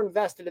been more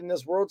invested in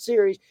this World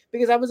Series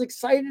because I was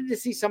excited to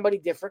see somebody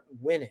different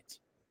win it.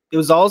 It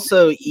was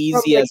also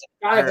easy as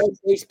a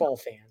baseball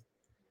fan.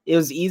 It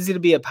was easy to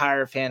be a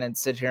Pirate fan and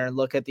sit here and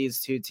look at these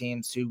 2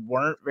 teams who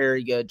weren't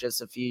very good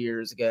just a few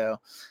years ago.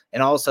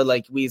 And also,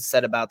 like we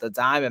said about the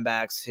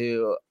Diamondbacks,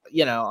 who,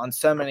 on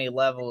so many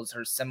levels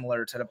are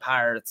similar to the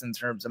Pirates in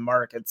terms of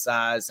market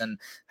size and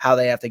how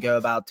they have to go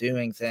about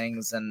doing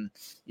things and,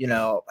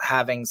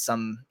 having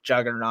some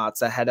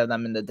juggernauts ahead of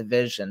them in the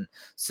division.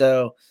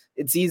 So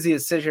it's easy to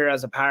sit here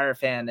as a Pirate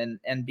fan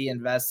and be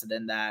invested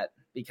in that,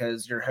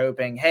 because you're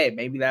hoping, hey,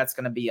 maybe that's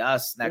going to be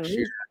us next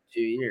year, 2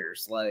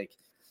 years. Like,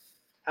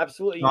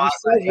 absolutely.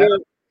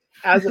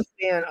 as a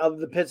fan of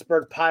the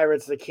Pittsburgh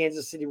Pirates, the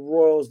Kansas City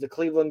Royals, the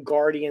Cleveland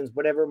Guardians,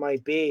 whatever it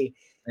might be.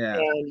 Yeah.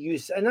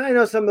 And I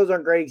know some of those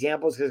aren't great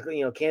examples because,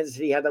 Kansas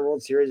City had the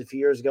World Series a few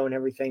years ago and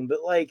everything. But,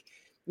 like,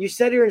 you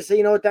sit here and say,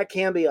 you know what, that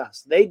can be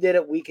us. They did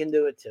it. We can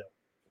do it too.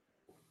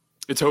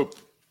 It's hope.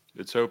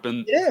 It's hope.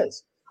 And, it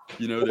is.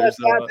 There's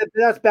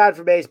that's bad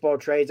for baseball,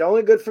 Trey. It's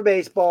only good for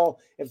baseball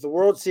if the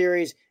World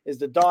Series is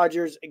the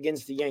Dodgers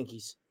against the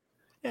Yankees.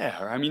 Yeah.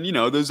 I mean,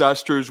 those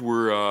Astros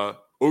were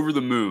over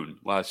the moon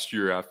last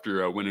year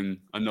after winning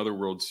another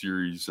World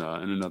Series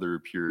and another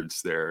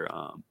appearance there.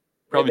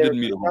 Probably didn't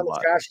mean a whole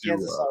lot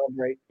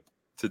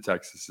to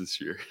Texas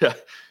this year. Yeah.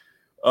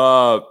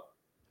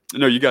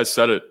 No, you guys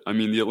said it. I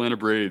mean, the Atlanta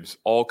Braves,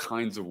 all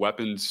kinds of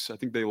weapons. I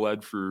think they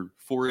led for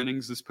 4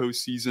 innings this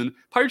postseason.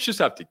 Pirates just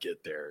have to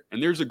get there.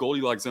 And there's a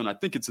Goldilocks zone. I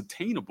think it's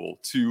attainable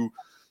to,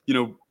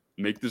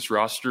 make this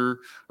roster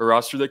a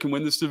roster that can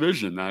win this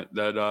division,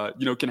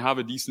 that can have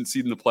a decent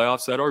seed in the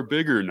playoffs that are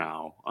bigger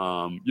now.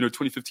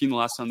 2015, the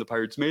last time the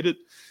Pirates made it,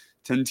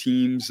 10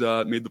 teams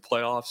made the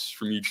playoffs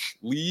from each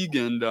league.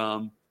 And,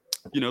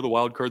 the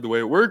wild card, the way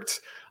it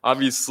worked,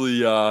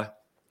 obviously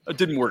it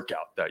didn't work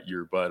out that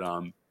year, but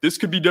this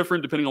could be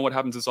different depending on what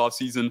happens this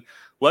offseason.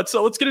 Let's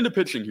get into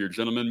pitching here,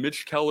 gentlemen.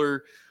 Mitch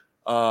Keller,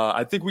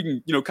 I think we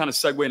can, kind of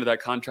segue into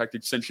that contract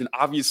extension.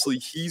 Obviously,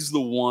 he's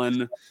the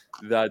one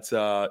that,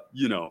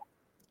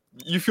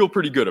 you feel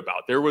pretty good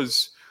about. There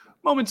was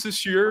moments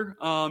this year,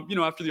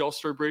 after the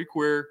All-Star break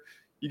where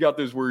you got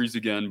those worries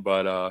again,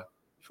 but I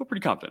feel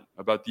pretty confident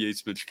about the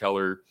ace Mitch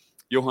Keller.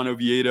 Johan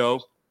Oviedo,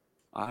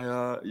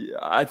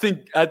 I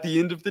think at the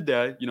end of the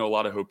day, a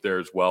lot of hope there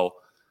as well.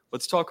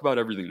 Let's talk about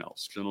everything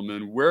else,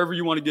 gentlemen. Wherever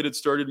you want to get it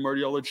started,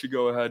 Marty, I'll let you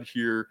go ahead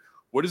here.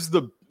 What is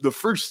the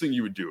first thing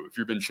you would do if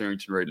you're Ben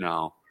Cherington right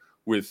now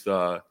with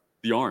the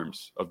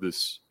arms of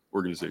this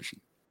organization?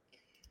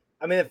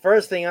 I mean, the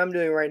first thing I'm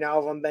doing right now,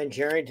 if I'm Ben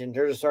Cherington, in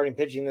terms of starting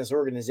pitching this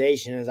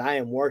organization, is I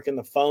am working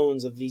the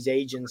phones of these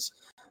agents.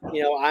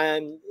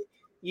 I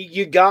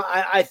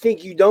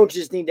think you don't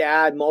just need to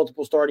add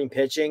multiple starting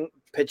pitchers.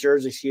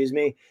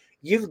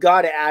 You've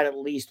got to add at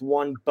least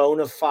one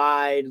bona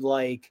fide,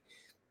 like,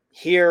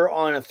 here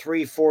on a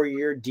 3-4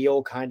 year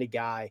deal kind of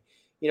guy,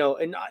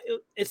 and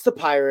it's the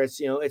Pirates.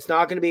 It's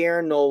not going to be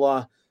Aaron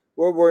Nola.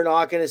 We're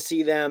not going to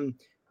see them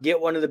get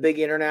one of the big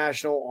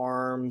international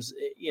arms.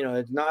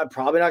 It's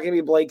probably not going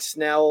to be Blake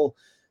Snell,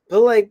 but,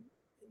 like,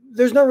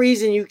 there's no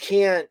reason you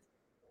can't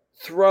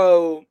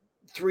throw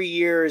 3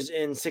 years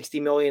and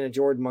 $60 million at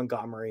Jordan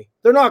Montgomery.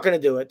 They're not going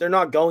to do it. They're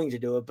not going to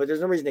do it, but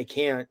there's no reason they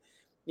can't.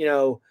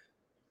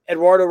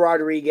 Eduardo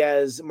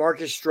Rodriguez,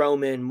 Marcus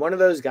Stroman, one of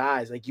those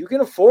guys. Like, you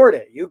can afford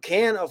it. You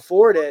can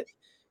afford it.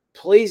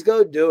 Please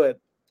go do it.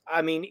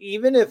 I mean,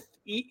 even if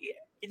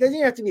it doesn't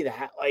even have to be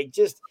that. Like,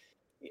 just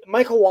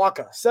Michael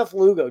Waka, Seth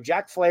Lugo,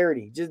 Jack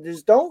Flaherty.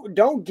 Just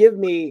don't give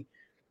me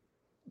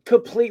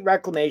complete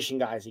reclamation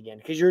guys again,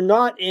 because you're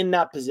not in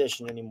that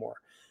position anymore.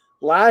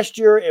 Last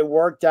year, it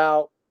worked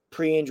out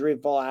pre-injury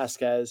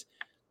Velasquez.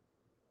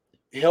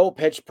 He'll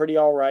pitch pretty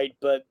all right,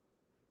 but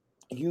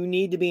you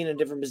need to be in a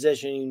different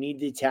position. You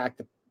need to attack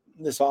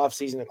this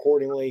offseason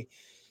accordingly.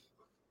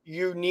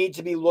 You need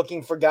to be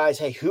looking for guys,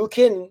 hey, who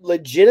can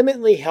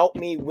legitimately help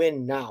me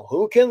win now?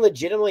 Who can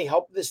legitimately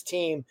help this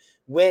team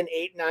win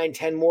 8, 9,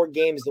 10 more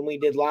games than we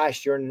did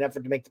last year in an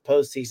effort to make the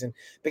postseason?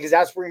 Because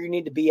that's where you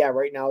need to be at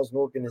right now as an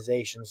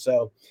organization.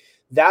 So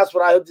that's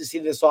what I hope to see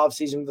this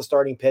offseason with the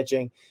starting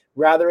pitching.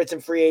 Rather it's in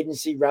free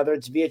agency, rather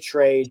it's via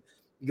trade.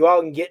 Go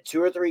out and get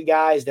 2 or 3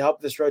 guys to help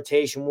this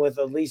rotation, with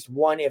at least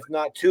one, if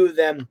not 2 of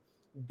them,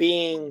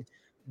 being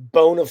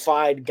bona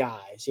fide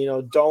guys.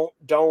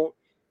 Don't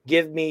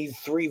give me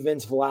 3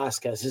 Vince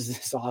Velasquez's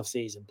this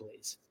offseason,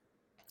 please.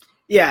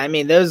 Yeah, I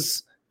mean,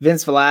 those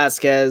Vince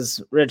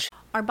Velasquez, Rich.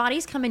 Our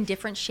bodies come in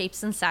different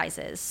shapes and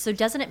sizes, so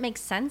doesn't it make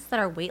sense that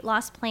our weight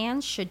loss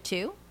plans should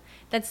too?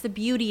 That's the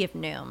beauty of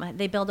Noom.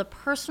 They build a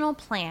personal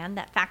plan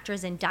that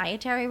factors in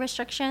dietary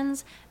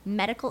restrictions,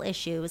 medical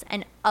issues,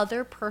 and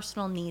other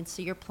personal needs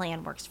so your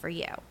plan works for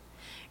you.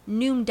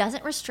 Noom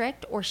doesn't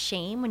restrict or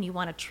shame when you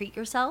want to treat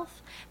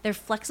yourself. Their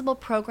flexible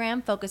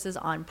program focuses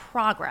on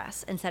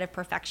progress instead of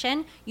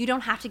perfection. You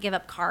don't have to give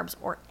up carbs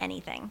or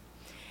anything.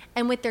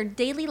 And with their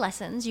daily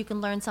lessons, you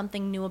can learn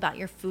something new about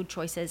your food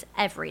choices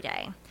every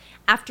day.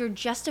 After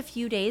just a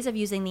few days of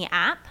using the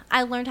app,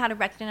 I learned how to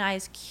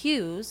recognize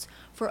cues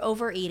for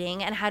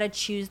overeating and how to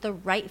choose the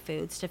right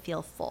foods to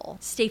feel full.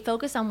 Stay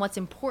focused on what's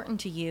important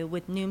to you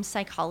with Noom's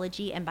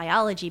psychology and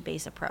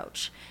biology-based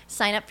approach.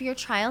 Sign up for your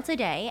trial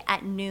today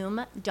at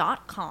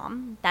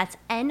Noom.com. That's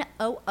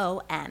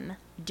Noom.com.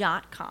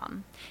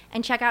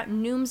 And check out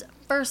Noom's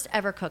first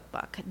ever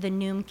cookbook, The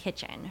Noom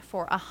Kitchen,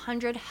 for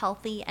 100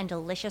 healthy and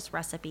delicious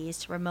recipes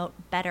to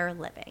promote better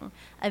living.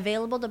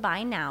 Available to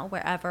buy now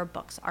wherever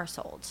books are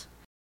sold.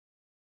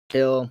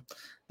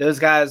 Those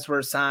guys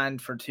were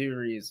signed for 2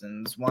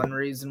 reasons. One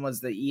reason was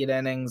to eat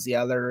innings. The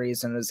other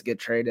reason was to get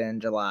traded in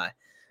July.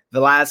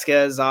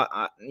 Velasquez,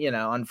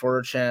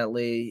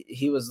 unfortunately,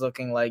 he was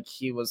looking like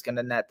he was going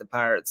to net the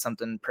Pirates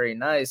something pretty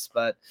nice,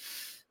 but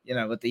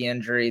with the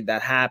injury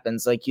that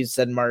happens, like you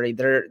said, Marty,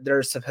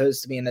 they're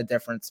supposed to be in a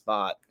different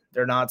spot.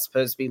 They're not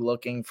supposed to be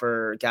looking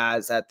for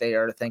guys that they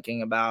are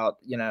thinking about,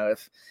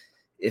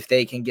 if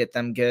they can get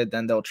them good,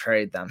 then they'll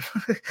trade them.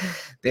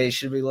 They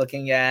should be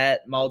looking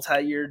at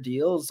multi-year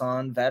deals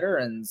on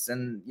veterans.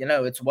 And,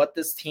 it's what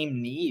this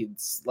team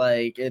needs.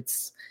 Like,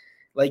 it's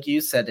like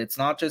you said, it's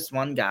not just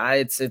one guy.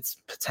 It's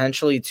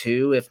potentially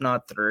 2, if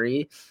not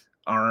 3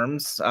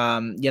 arms.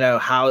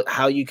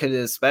 How you could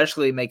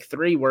especially make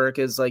 3 work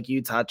is, like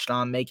you touched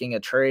on, making a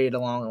trade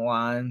along the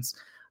lines,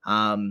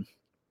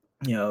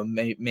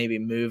 maybe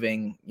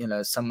moving,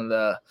 some of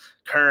the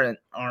current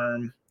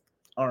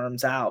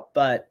arms out.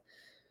 But,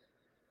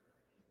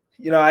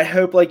 I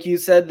hope, like you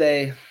said,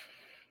 they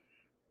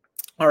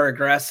are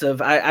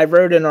aggressive. I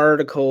wrote an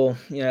article,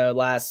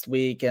 last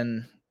week,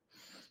 and,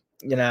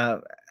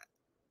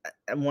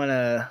 I want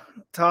to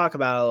talk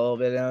about it a little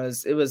bit. And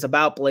it was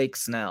about Blake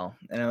Snell,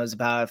 and it was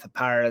about if the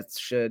Pirates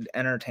should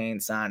entertain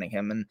signing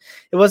him. And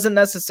it wasn't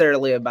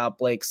necessarily about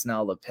Blake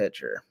Snell, the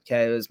pitcher.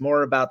 Okay. It was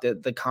more about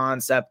the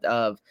concept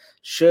of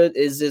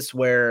is this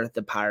where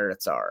the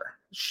Pirates are?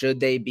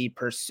 Should they be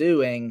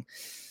pursuing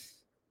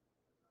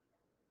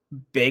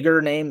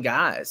bigger name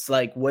guys?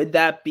 Like, would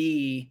that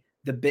be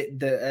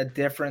a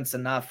difference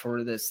enough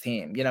for this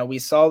team? We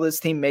saw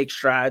this team make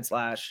strides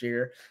last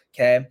year.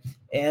 Okay.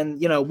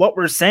 And, what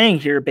we're saying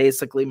here,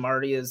 basically,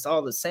 Marty, is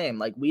all the same.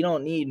 Like, we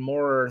don't need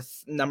more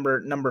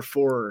number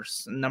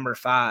 4s, number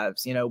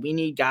 5s. We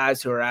need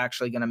guys who are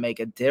actually going to make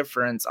a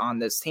difference on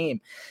this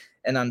team.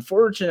 And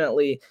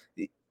unfortunately,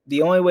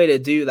 the only way to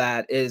do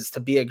that is to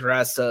be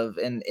aggressive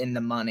in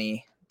the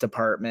money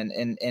department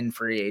in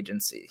free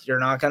agency. You're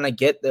not going to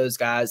get those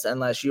guys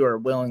unless you are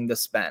willing to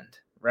spend.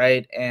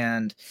 Right.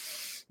 And,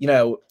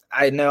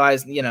 I know I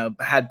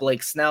had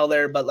Blake Snell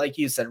there, but like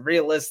you said,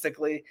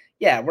 realistically,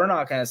 yeah, we're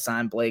not going to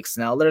sign Blake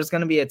Snell. There's going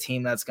to be a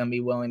team that's going to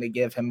be willing to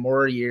give him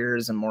more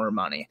years and more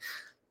money.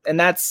 And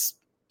that's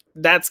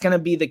going to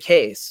be the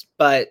case.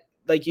 But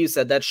like you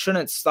said, that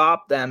shouldn't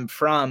stop them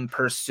from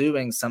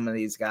pursuing some of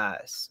these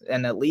guys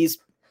and at least,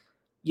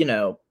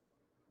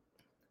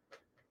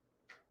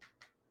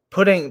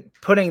 putting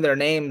their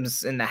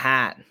names in the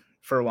hat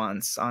for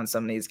once on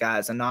some of these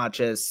guys, and not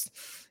just,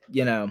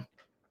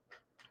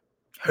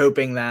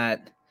 hoping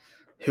that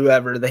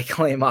whoever they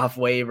claim off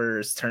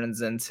waivers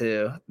turns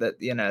into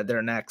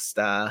their next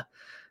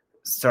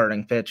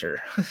starting pitcher.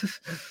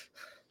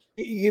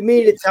 You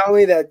mean to tell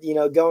me that,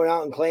 going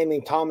out and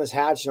claiming Thomas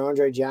Hatch and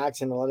Andre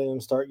Jackson and letting them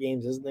start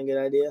games isn't a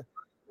good idea?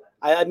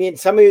 I mean,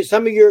 some of your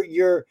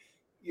Twitter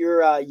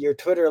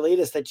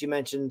elitists that you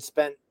mentioned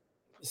spent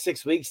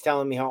 6 weeks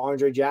telling me how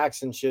Andre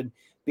Jackson should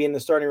be in the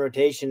starting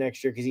rotation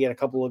next year because he had a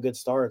couple of good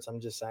starts.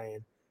 I'm just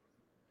saying.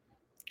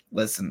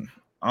 Listen,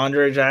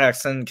 Andre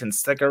Jackson can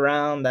stick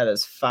around. That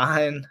is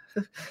fine.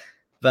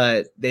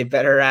 But they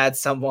better add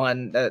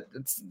someone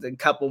that's a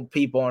couple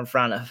people in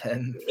front of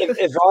him.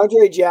 If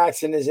Andre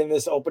Jackson is in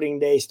this opening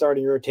day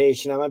starting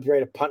rotation, I might be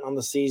ready to punt on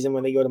the season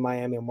when they go to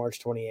Miami on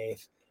March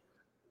 28th.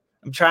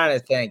 I'm trying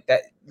to think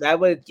that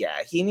would,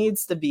 he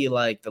needs to be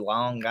like the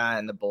long guy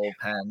in the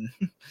bullpen.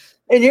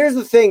 And here's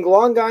the thing,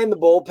 long guy in the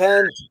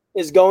bullpen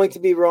is going to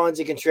be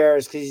Roansy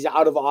Contreras because he's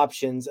out of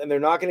options, and they're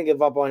not going to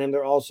give up on him.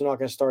 They're also not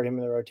going to start him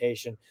in the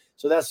rotation.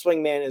 So that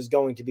swing man is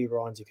going to be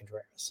Roansy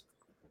Contreras.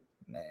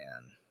 Man,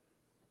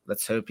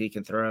 let's hope he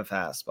can throw a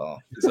fastball.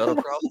 Is that a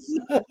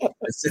problem?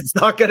 It's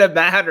not going to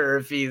matter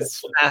if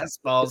he's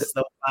fastball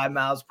still 5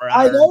 miles per hour.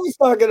 I know it's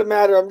not going to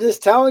matter. I'm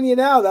just telling you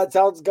now. That's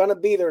how it's going to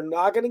be. They're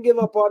not going to give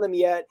up on him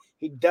yet.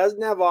 He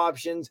doesn't have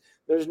options.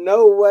 There's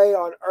no way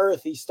on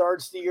earth he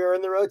starts the year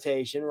in the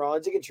rotation.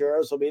 Roansy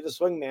Contreras will be the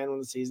swing man when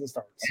the season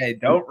starts. Hey,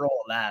 don't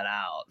roll that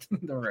out.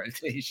 The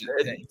rotation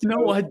thing. You know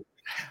what?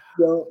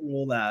 Don't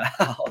rule that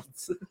out.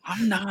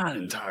 I'm not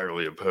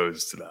entirely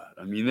opposed to that.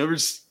 I mean,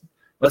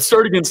 let's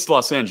start against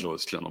Los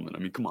Angeles, gentlemen. I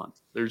mean, come on.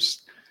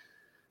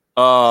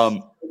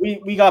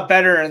 We got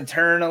better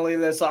internally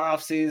this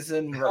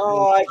offseason.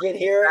 Oh, I can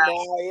hear it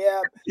now.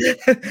 Yeah.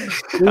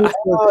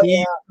 Oh,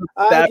 yeah.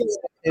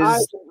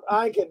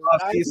 I can.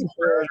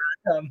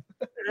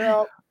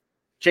 Yeah.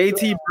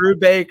 JT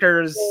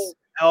Brubaker's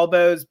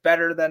elbows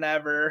better than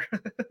ever.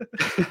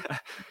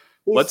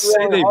 Let's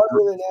say they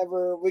harder than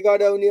ever. We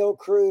got O'Neal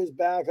Cruz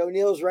back.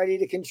 O'Neal's ready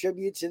to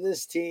contribute to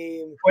this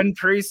team. Quinn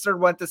Priester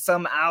went to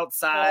some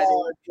outside.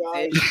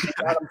 Got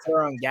him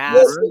throwing gas.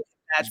 Listen,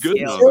 that's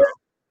good.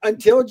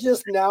 Until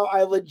just now,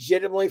 I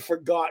legitimately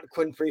forgot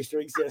Quinn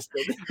Priester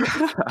existed.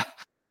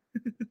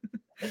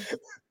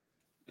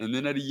 And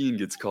then Eddie Yean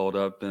gets called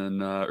up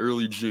in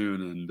early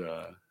June, and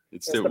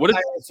it's the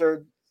Pirates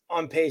are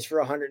on pace for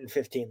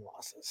 115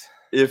 losses.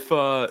 If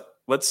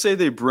let's say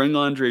they bring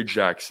Andre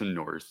Jackson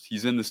north,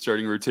 he's in the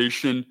starting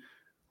rotation,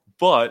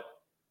 but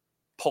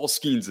Paul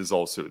Skeens is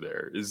also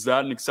there. Is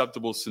that an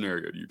acceptable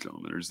scenario to you,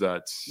 gentlemen, or is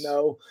that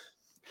no?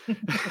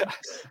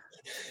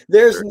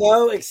 There's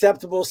no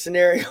acceptable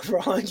scenario for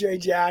Andre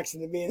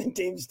Jackson to be in the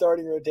team's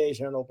starting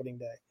rotation on opening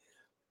day.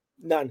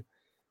 None.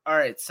 All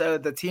right, so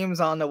the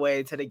team's on the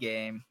way to the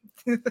game.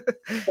 There's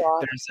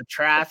a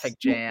traffic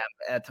jam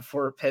at the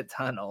Fort Pitt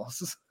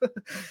tunnels.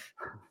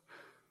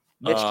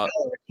 Mitch Keller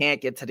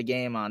can't get to the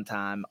game on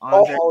time.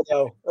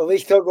 No. At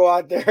least he'll go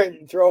out there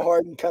and throw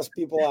hard and cuss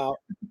people out.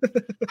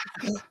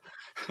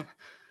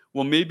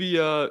 Well, maybe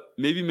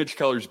Mitch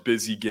Keller's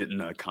busy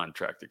getting a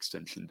contract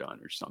extension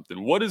done or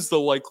something. What is the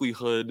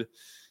likelihood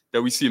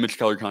that we see a Mitch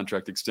Keller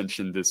contract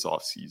extension this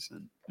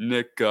offseason?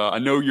 Nick, I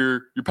know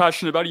you're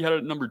passionate about it. You had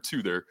it at number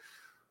 2 there.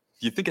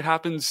 Do you think it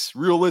happens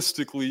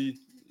realistically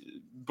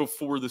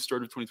before the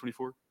start of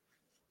 2024?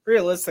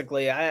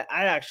 Realistically, I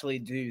actually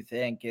do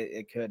think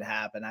it could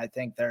happen. I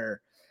think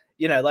they're,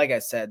 like I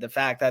said, the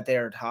fact that they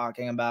were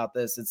talking about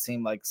this, it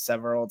seemed like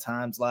several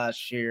times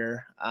last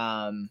year.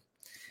 I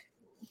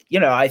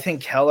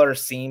think Keller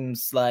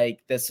seems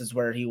like this is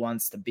where he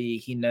wants to be.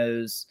 He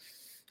knows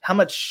how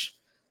much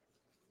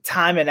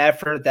time and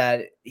effort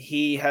that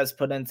he has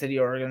put into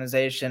the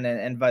organization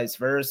and vice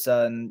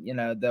versa. And,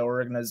 the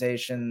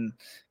organization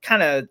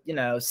kind of,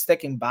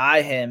 sticking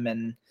by him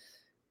and,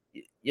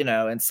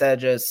 instead of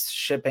just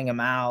shipping him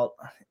out,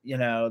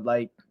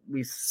 like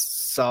we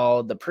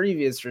saw the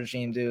previous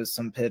regime do with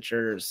some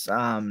pitchers.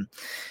 So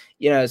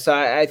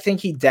I think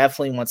he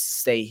definitely wants to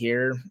stay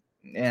here.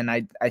 And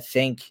I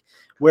think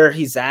where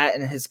he's at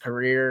in his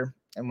career,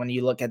 and when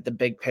you look at the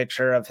big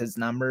picture of his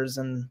numbers,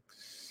 and,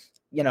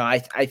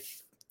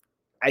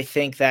 I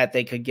think that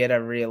they could get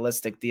a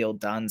realistic deal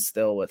done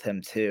still with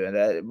him too.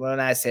 And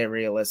when I say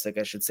realistic,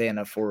 I should say an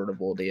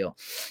affordable deal.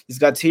 He's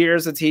got 2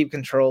 years of team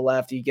control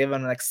left. You give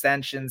him an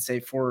extension,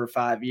 say 4 or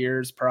 5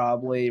 years,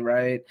 probably,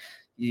 right?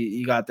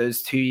 You got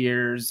those 2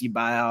 years, you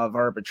buy out of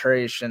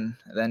arbitration,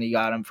 and then you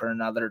got him for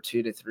another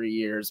 2 to 3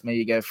 years. Maybe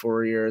you go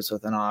 4 years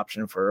with an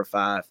option for a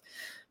 5.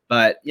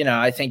 But,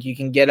 I think you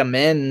can get him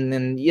in,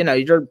 and,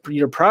 you're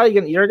probably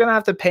going to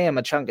have to pay him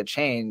a chunk of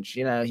change.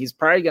 He's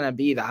probably going to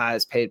be the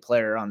highest paid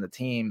player on the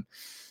team.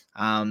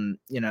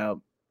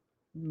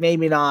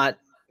 Maybe not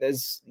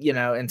as,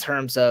 in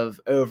terms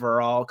of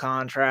overall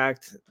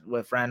contract,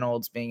 with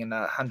Reynolds being in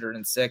the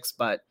 106,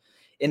 but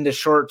in the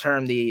short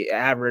term, the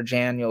average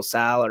annual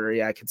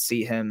salary, I could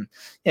see him,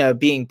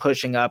 being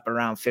pushing up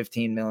around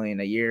 $15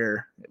 million a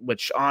year,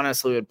 which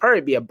honestly would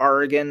probably be a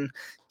bargain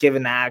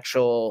given the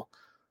actual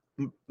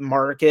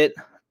market.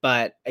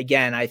 But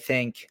again, I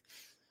think,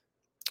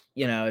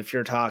 if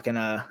you're talking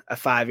a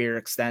 5-year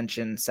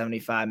extension,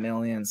 $75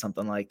 million,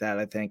 something like that,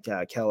 I think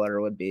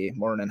Keller would be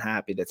more than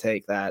happy to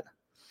take that.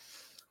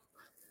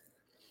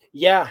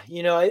 Yeah,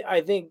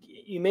 I think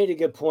you made a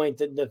good point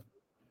that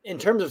in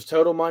terms of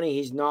total money,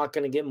 he's not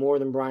going to get more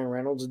than Brian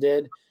Reynolds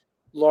did,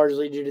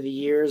 largely due to the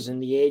years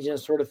and the age and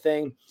that sort of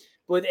thing.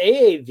 But with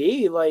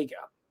AAV, like,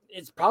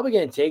 it's probably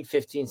going to take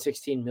 15,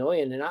 16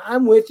 million. And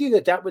I'm with you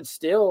that would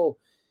still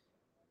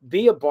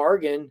be a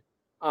bargain.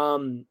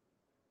 Just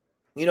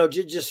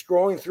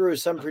scrolling through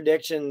some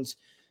predictions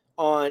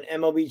on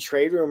MLB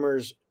trade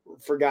rumors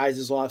for guys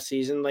this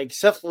offseason, like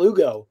Seth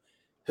Lugo,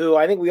 who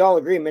I think we all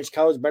agree Mitch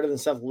Keller is better than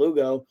Seth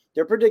Lugo.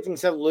 They're predicting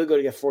Seth Lugo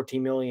to get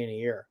 $14 million a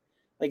year.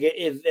 Like,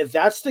 if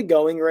that's the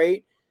going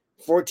rate,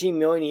 $14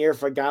 million a year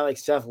for a guy like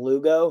Seth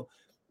Lugo,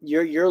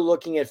 you're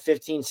looking at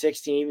 15,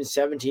 16, even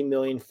 17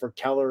 million for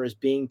Keller as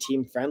being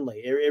team friendly.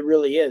 It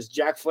really is.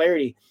 Jack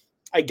Flaherty,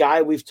 a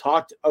guy we've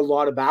talked a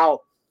lot about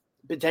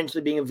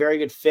potentially being a very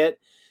good fit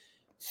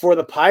for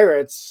the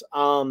Pirates.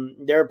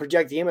 They're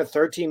projecting him at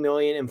 $13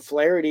 million, and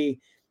Flaherty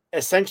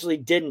essentially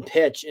didn't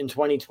pitch in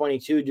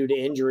 2022 due to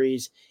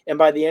injuries, and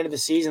by the end of the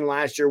season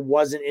last year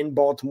wasn't in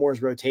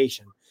Baltimore's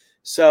rotation.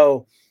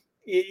 So,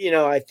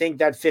 I think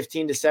that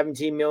 15 to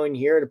 17 million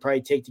here to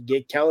probably take to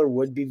get Keller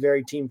would be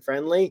very team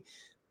friendly.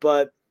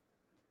 But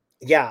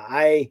yeah,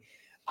 I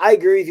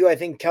agree with you. I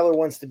think Keller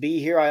wants to be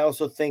here. I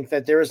also think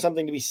that there is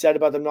something to be said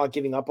about them not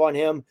giving up on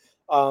him.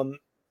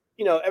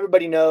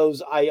 Everybody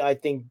knows I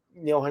think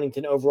Neil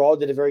Huntington overall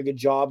did a very good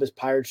job as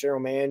Pirates general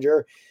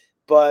manager,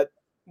 but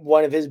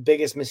one of his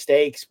biggest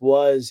mistakes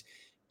was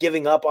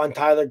giving up on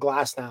Tyler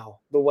Glasnow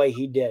the way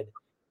he did.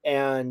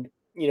 And,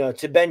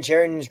 to Ben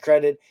Cherington's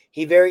credit,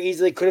 he very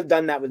easily could have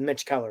done that with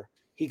Mitch Keller.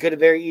 He could have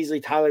very easily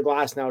Tyler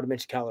Glasnow to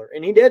Mitch Keller,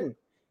 and he didn't.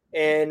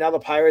 And now the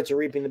Pirates are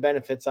reaping the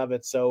benefits of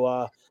it.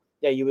 So,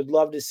 you would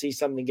love to see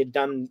something get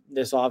done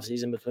this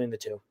offseason between the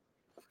two.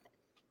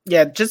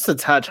 Yeah, just to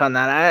touch on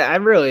that, I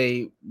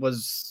really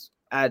was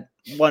at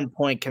one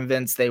point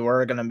convinced they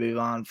were going to move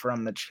on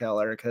from Mitch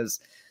Keller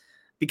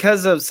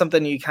because of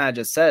something you kind of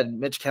just said.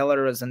 Mitch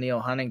Keller was a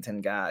Neil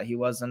Huntington guy. He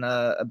wasn't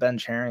a Ben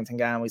Cherington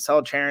guy. And we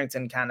saw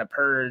Cherington kind of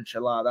purge a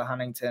lot of the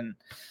Huntington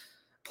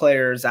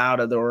players out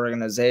of the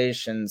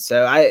organization.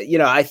 So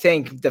I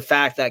think the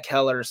fact that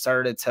Keller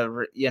started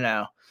to,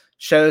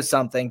 show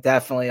something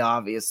definitely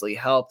obviously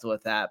helped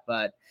with that.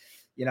 But,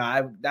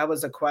 that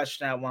was a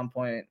question at one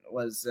point,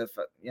 was if,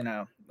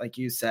 like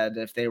you said,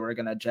 if they were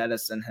going to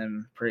jettison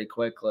him pretty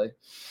quickly.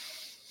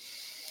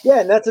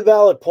 Yeah, and that's a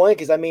valid point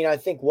because, I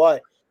think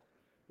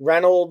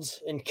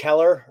Reynolds and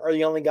Keller are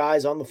the only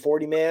guys on the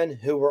 40-man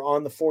who were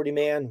on the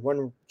 40-man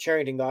when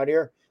Cherington got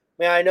here.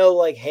 I know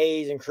like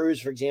Hayes and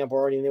Cruz, for example,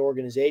 are already in the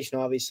organization,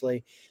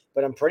 obviously.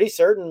 but I'm pretty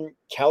certain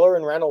Keller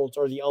and Reynolds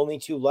are the only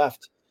two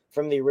left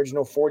from the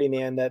original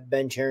 40-man that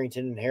Ben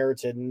Cherington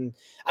inherited. And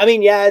I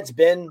mean, yeah, it's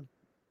been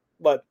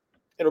what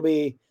it'll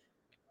be.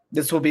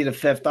 This will be the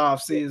 5th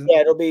offseason.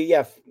 Yeah, it'll be.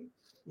 Yeah,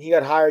 he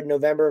got hired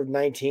November of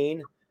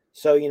 19,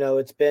 so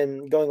it's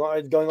been going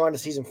on to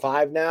season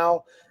 5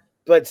 now.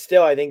 But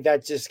still, I think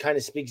that just kind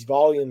of speaks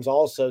volumes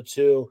also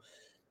to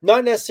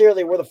not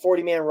necessarily where the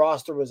 40-man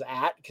roster was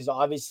at, because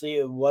obviously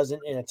it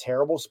wasn't in a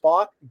terrible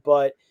spot,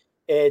 but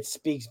it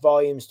speaks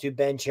volumes to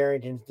Ben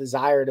Cherington's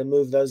desire to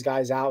move those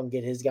guys out and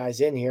get his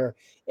guys in here.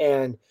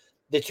 And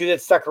the two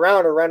that stuck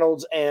around are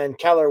Reynolds and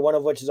Keller, one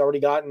of which has already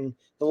gotten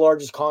the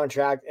largest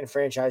contract in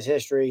franchise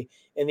history,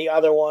 and the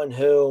other one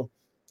who,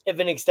 if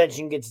an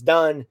extension gets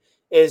done,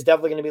 is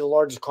definitely going to be the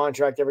largest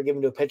contract ever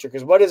given to a pitcher.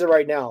 Because what is it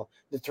right now?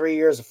 The 3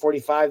 years of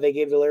 45 they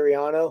gave to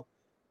Liriano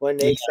when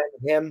they extended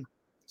him.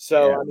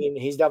 So, I mean,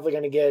 he's definitely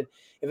going to get,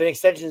 if an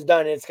extension is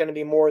done, it's going to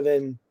be more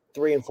than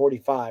 3 and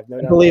 45. No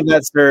doubt. I believe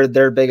that's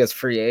their biggest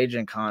free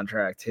agent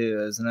contract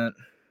too, isn't it?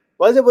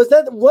 Was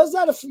that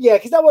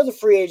because that was a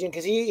free agent,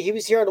 because he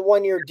was here on a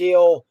 1-year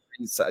deal.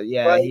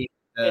 Right?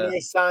 And they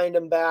signed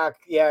him back.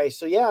 Yeah,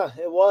 so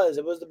it was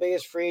the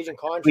biggest free agent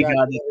contract. We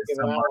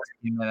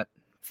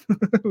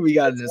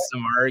got into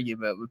some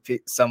argument with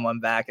someone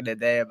back in the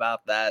day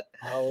about that.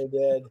 Oh, we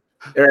did.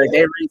 They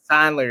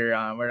re-signed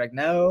Liriano. We're like,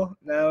 no,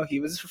 he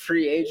was a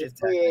free agent.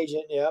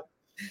 Yep.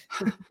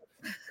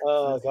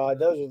 Oh God,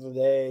 those were the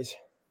days.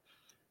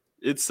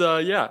 It's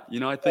I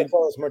think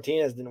Carlos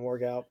Martinez didn't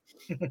work out.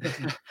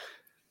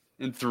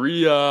 And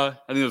 3, I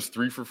think it was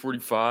 3 for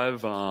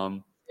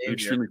 45.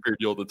 Extremely fair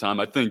deal at the time.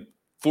 I think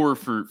 4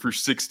 for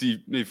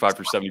 60, maybe 5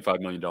 for $75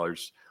 million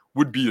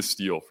would be a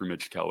steal for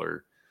Mitch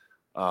Keller.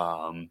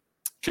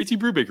 JT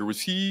Brubaker,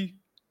 was he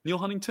Neil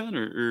Huntington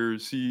or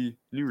is he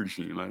new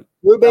regime?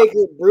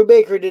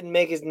 Brubaker didn't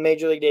make his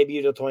major league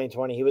debut till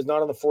 2020. He was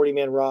not on the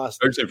 40-man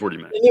roster. I'd say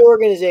 40-man. And the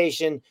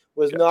organization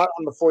was not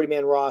on the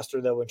 40-man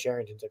roster though when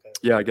Cherington took over.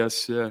 Yeah, I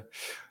guess. Yeah.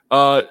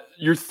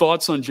 Your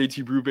thoughts on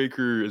JT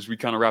Brubaker as we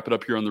kind of wrap it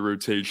up here on the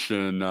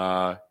rotation?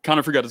 Kind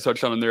of forgot to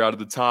touch on him there out of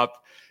the top.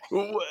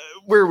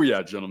 Where are we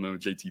at, gentlemen,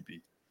 with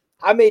JTB?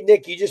 I mean,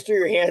 Nick, you just threw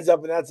your hands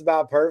up, and that's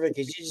about perfect,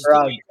 because you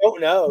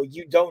don't know.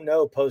 You don't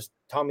know post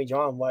Tommy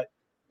John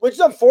which is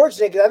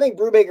unfortunate, because I think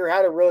Brubaker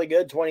had a really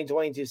good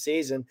 2022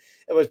 season.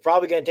 It was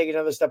probably going to take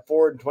another step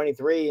forward in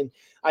 23, and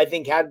I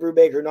think had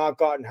Brubaker not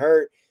gotten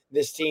hurt,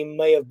 this team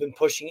may have been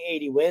pushing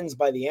 80 wins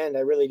by the end.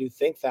 I really do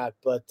think that,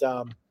 but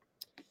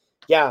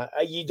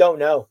you don't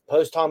know.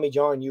 Post Tommy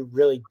John, you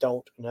really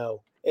don't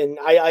know. And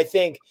I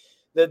think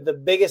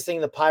the biggest thing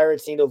the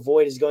Pirates need to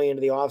avoid is going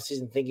into the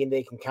offseason thinking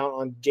they can count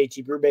on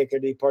JT Brubaker to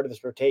be part of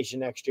this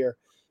rotation next year,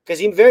 because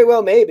he very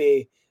well may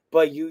be,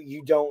 but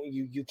you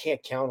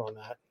can't count on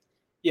that.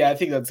 Yeah, I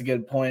think that's a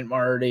good point,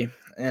 Marty.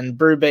 And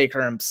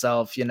Brubaker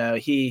himself,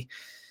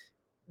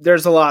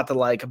 there's a lot to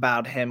like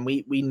about him.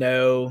 We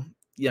know,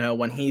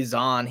 when he's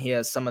on, he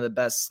has some of the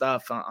best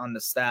stuff on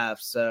the staff.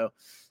 So,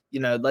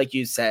 like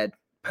you said,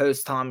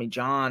 post Tommy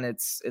John,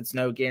 it's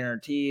no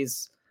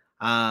guarantees.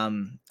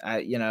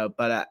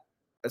 But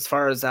as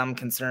far as I'm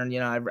concerned,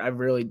 I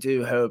really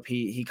do hope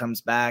he comes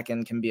back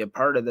and can be a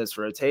part of this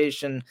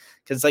rotation.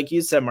 Because like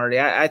you said, Marty,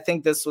 I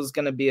think this was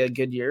going to be a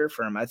good year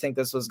for him. I think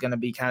this was going to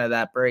be kind of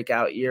that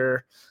breakout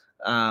year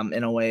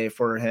in a way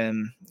for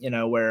him,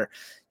 where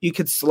you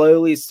could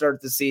slowly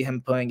start to see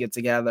him putting it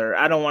together.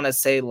 I don't want to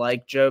say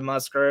like Joe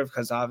Musgrove,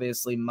 because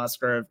obviously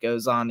Musgrove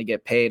goes on to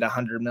get paid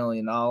 $100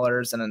 million.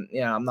 And,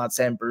 I'm not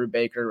saying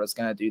Brubaker was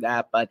going to do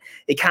that, but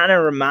it kind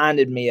of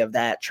reminded me of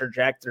that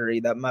trajectory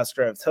that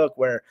Musgrove took,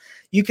 where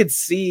you could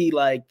see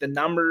like the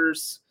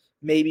numbers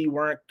maybe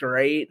weren't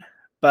great,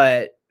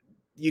 but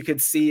you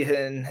could see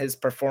in his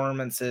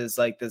performances,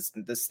 like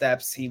the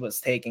steps he was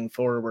taking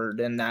forward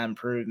in that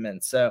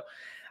improvement. So,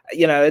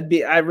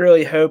 I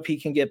really hope he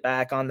can get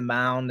back on the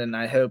mound, and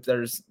I hope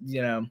there's,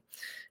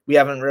 we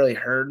haven't really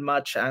heard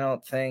much. I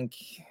don't think,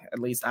 at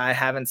least I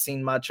haven't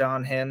seen much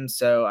on him.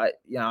 So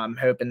I'm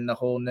hoping the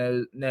whole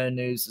no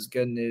news is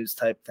good news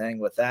type thing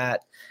with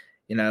that,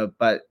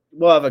 but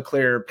we'll have a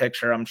clearer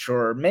picture, I'm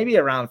sure. Maybe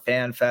around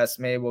Fan Fest,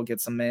 maybe we'll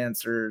get some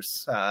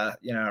answers,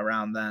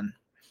 around then.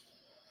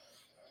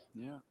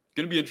 Yeah,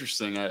 going to be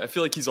interesting. I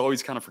feel like he's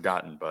always kind of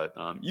forgotten, but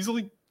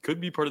easily could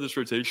be part of this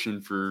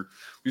rotation for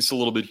at least a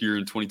little bit here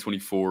in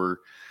 2024.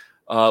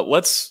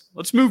 Let's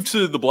move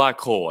to the black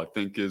hole, I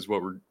think is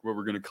what we're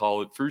going to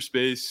call it. First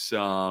base.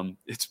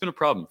 It's been a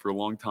problem for a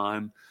long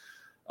time.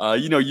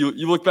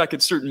 You look back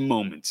at certain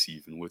moments,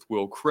 even with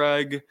Will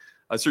Craig,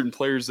 certain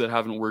players that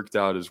haven't worked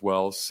out as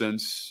well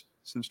since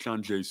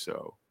John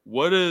Jaso.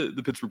 What do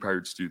the Pittsburgh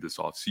Pirates do this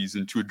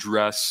offseason to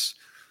address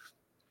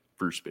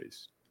first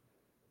base?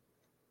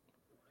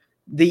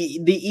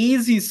 The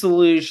easy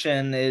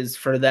solution is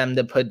for them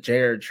to put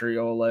Jared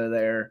Triolo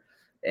there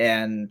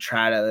and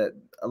try to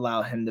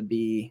allow him to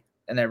be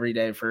an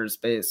everyday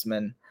first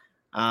baseman.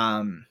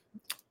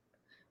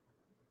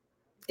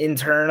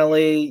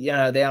 Internally,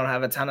 they don't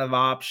have a ton of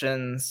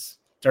options.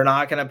 They're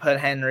not going to put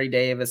Henry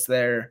Davis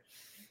there.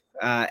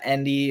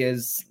 Endy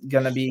is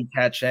going to be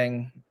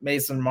catching.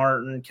 Mason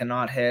Martin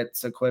cannot hit,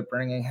 so quit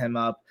bringing him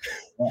up.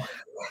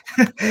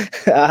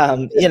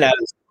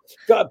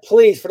 God,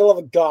 please, for the love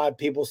of God,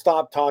 people,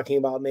 stop talking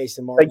about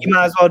Mason Martin. Like, you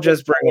might as well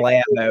just bring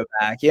Lambo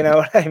back. You know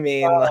what I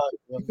mean?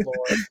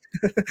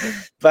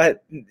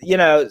 But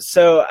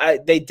so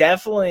they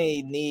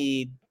definitely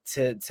need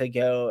to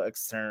go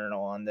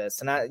external on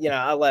this, and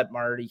I'll let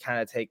Marty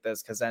kind of take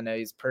this because I know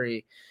he's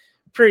pretty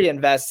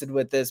invested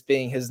with this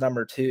being his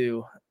number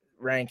 2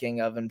 ranking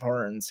of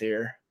importance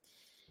here.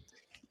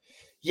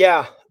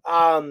 Yeah.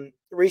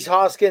 Rhys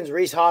Hoskins.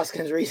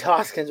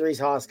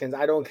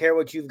 I don't care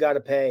what you've got to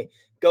pay.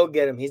 Go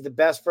get him. He's the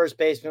best first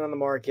baseman on the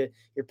market.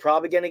 You're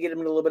probably going to get him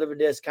at a little bit of a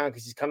discount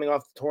because he's coming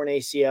off the torn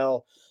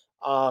ACL.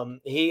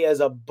 He is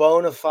a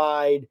bona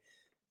fide.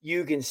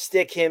 You can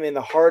stick him in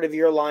the heart of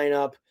your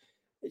lineup.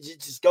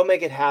 Just go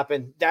make it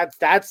happen.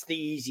 That's the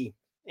easy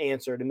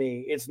answer to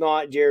me. It's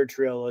not Jared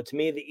Triolo. To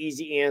me, the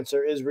easy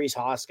answer is Rhys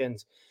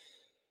Hoskins.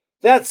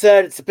 That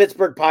said, it's the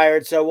Pittsburgh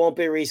Pirates, so it won't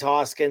be Rhys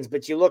Hoskins.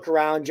 But you look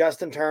around,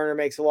 Justin Turner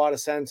makes a lot of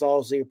sense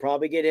also. You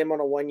probably get him on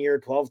a 1-year,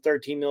 $12,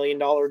 $13 million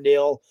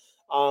deal.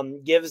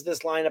 Gives this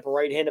lineup a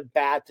right-handed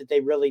bat that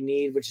they really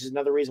need, which is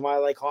another reason why I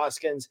like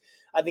Hoskins.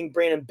 I think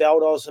Brandon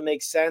Belt also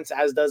makes sense,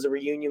 as does a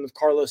reunion with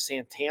Carlos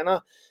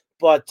Santana.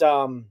 But,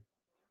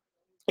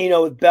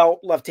 with Belt,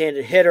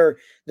 left-handed hitter,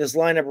 this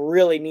lineup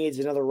really needs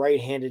another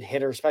right-handed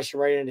hitter, especially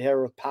right-handed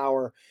hitter with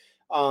power.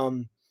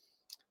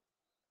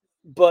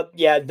 But,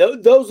 yeah,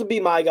 those would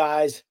be my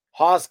guys.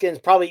 Hoskins,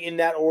 probably in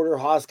that order,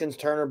 Hoskins,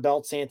 Turner,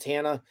 Belt,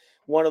 Santana.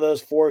 One of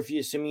those 4, if you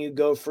assuming you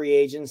go free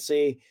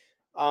agency.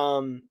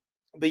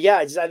 But, yeah,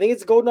 I think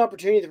it's a golden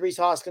opportunity with Rhys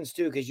Hoskins,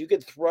 too, because you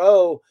could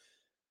throw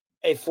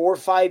a 4 or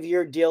 5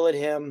 year deal at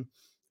him,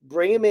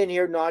 bring him in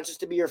here not just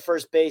to be your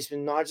first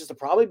baseman, not just to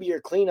probably be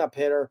your cleanup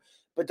hitter,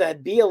 but to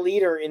be a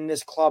leader in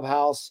this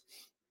clubhouse.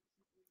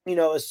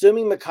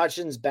 Assuming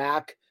McCutcheon's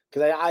back,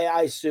 because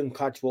I assume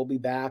Cutch will be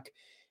back.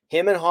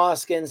 Him and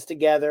Hoskins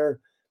together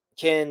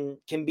can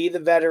be the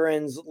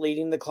veterans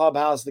leading the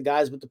clubhouse, the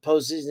guys with the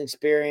postseason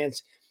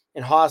experience.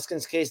 In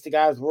Hoskins' case, the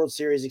guy with World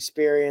Series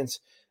experience.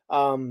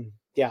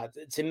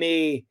 To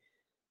me,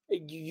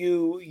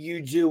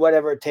 you do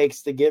whatever it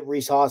takes to get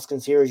Rhys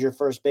Hoskins here as your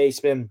first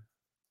baseman.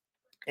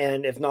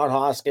 And if not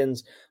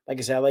Hoskins, like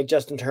I said, I like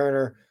Justin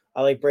Turner.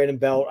 I like Brandon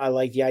Belt. I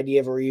like the idea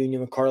of a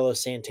reunion with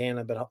Carlos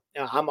Santana, but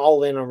I'm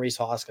all in on Rhys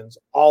Hoskins.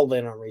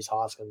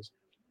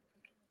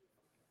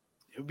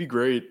 It would be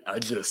great. I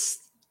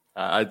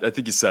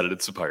think you said it.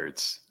 It's the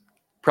Pirates.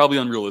 Probably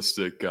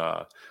unrealistic.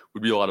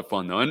 Would be a lot of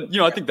fun, though.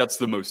 And, I think that's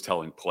the most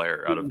telling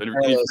player out of any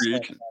free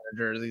agent.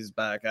 Jerseys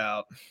back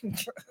out.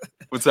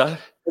 What's that? I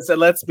said,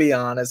 let's be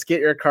honest. Get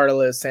your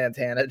Carlos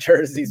Santana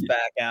jerseys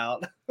back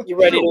out. You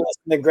ready to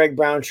listen to Greg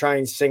Brown try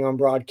and sing on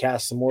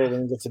broadcast some more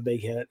when he gets a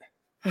big hit?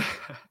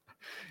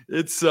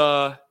 It's,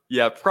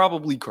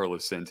 probably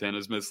Carlos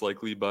Santana's most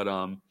likely, but,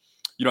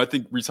 I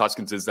think Rhys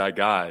Hoskins is that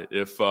guy.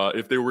 If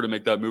they were to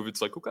make that move,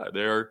 it's like, okay,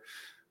 they're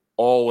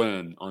all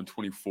in on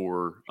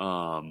 24.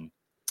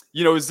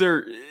 Is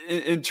there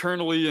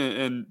internally,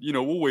 and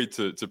we'll wait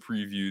to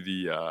preview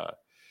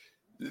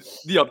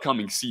the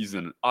upcoming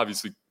season,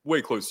 obviously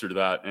way closer to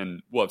that,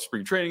 and we'll have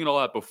spring training and all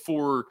that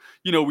before,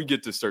 we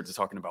get to start to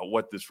talking about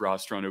what this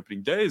roster on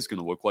opening day is going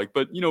to look like.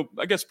 But,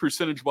 I guess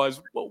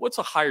percentage-wise, what's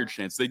a higher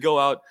chance? They go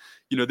out,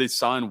 they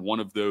sign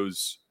one of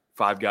those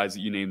 5 guys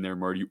that you named there,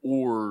 Marty,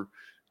 or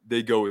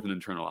they go with an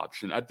internal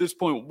option. At this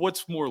point,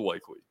 what's more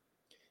likely?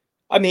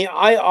 I mean,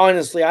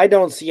 I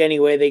don't see any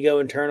way they go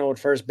internal at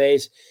first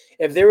base.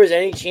 If there was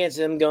any chance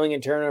of them going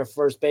internal at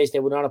first base, they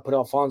would not have put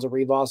Alfonso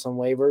Rivas on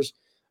waivers.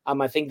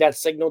 I think that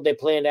signaled they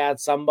plan to add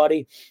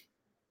somebody.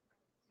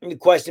 The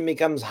question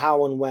becomes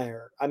how and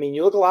where. I mean,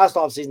 you look at last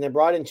offseason, they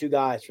brought in 2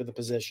 guys for the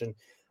position.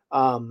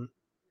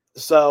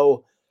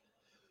 So,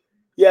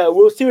 yeah,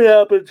 we'll see what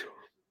happens.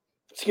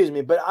 Excuse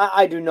me, but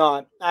I do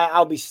not.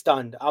 I'll be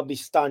stunned. I'll be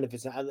stunned if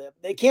it's not.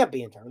 They can't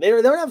be internal. They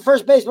don't have a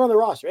first baseman on the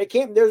roster. It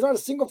can't. There's not a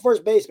single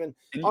first baseman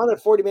on their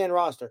 40-man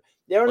roster.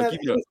 They don't have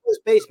any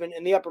first baseman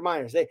in the upper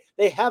minors.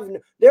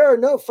 There are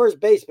no first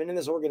basemen in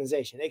this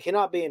organization. They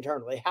cannot be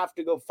internal. They have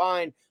to go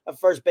find a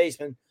first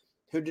baseman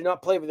who did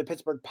not play for the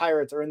Pittsburgh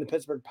Pirates or in the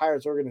Pittsburgh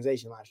Pirates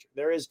organization last year.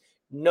 There is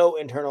no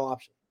internal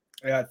option.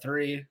 I got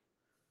 3.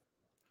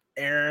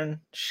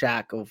 Aaron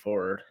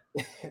Shackelford.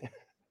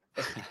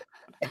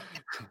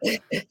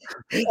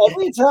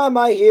 Every time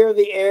I hear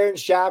the Aaron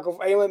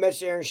Shackelford, anyone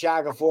mentions Aaron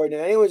Shackelford,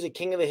 and anyone who's a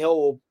King of the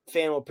Hill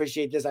fan will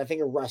appreciate this. I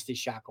think of Rusty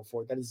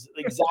Shackelford. That is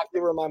exactly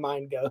where my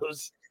mind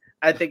goes.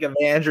 I think of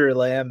Andrew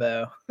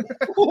Lambo. I'm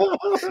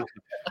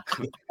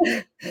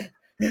going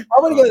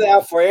to go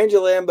that for Andrew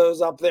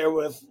Lambo's up there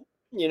with,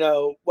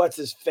 what's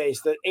his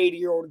face? The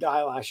 80-year-old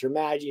guy last year.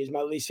 Maggie is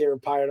my least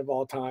favorite Pirate of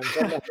all time.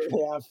 So I'm not going to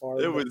go that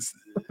far. It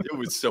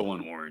was so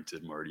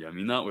unwarranted, Marty. I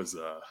mean, that was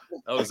a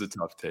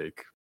tough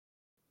take.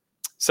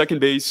 Second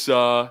base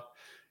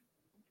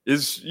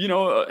is,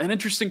 an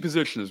interesting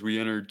position as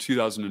we enter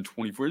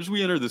 2024, as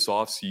we enter this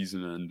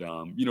offseason and,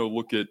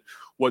 look at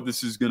what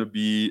this is going to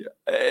be.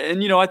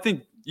 And, I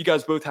think You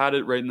guys both had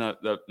it right in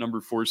that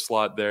number 4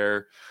 slot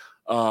there.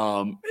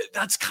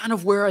 That's kind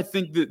of where I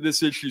think that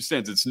this issue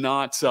stands. It's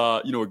not,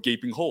 a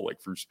gaping hole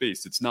like first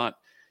base. It's not,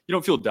 you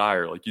don't feel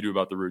dire like you do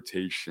about the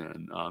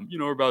rotation,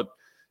 or about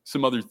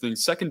some other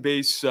things. Second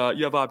base,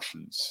 you have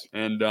options.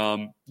 And,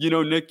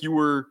 Nick, you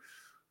were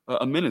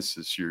a menace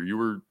this year. You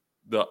were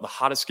the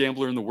hottest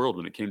gambler in the world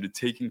when it came to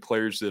taking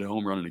players that hit a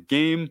home run in a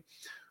game.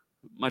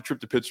 My trip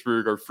to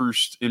Pittsburgh, our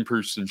first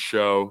in-person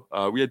show,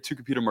 we had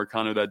Tucupita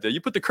Marcano that day. You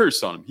put the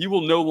curse on him. He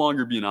will no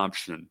longer be an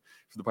option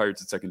for the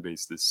Pirates at second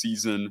base this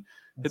season.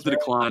 Hit the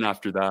decline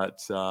after that.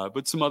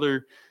 But some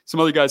other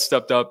guys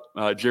stepped up.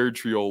 Jared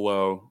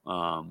Triolo,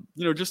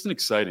 just an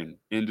exciting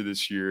end to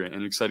this year,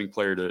 an exciting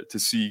player to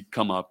see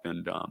come up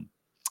and,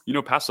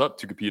 pass up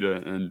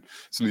Tucupita and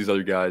some of these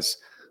other guys.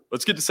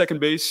 Let's get to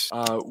second base.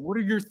 What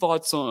are your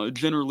thoughts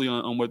generally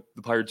on what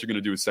the Pirates are going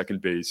to do with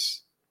second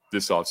base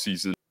this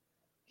offseason?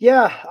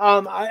 Yeah,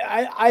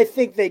 I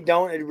think they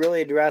don't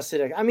really address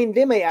it. I mean,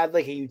 they may add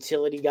like a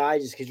utility guy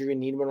just because you're going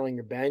to need one on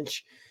your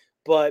bench.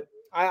 But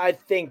I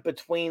think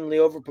between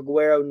Liover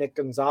Peguero, Nick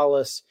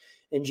Gonzalez,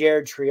 and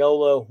Jared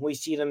Triolo, we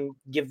see them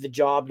give the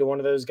job to one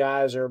of those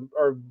guys or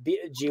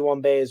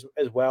G1 Bay as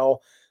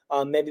well,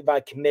 maybe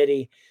by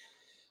committee.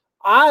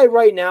 I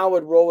right now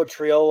would roll with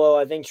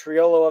Triolo. I think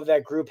Triolo of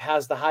that group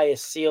has the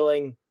highest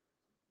ceiling.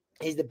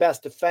 He's the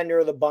best defender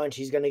of the bunch.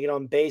 He's going to get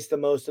on base the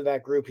most of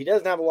that group. He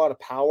doesn't have a lot of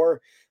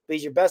power, but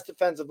he's your best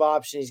defensive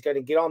option. He's going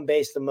to get on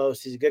base the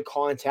most. He's a good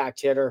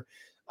contact hitter.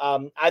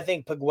 I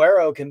think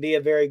Peguero can be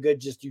a very good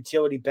just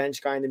utility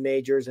bench guy in the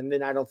majors. And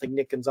then I don't think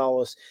Nick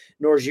Gonzalez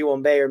nor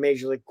Ji-Won Bae are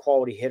major league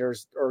quality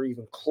hitters or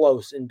even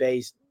close in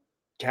base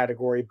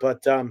category.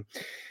 But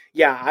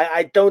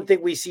I don't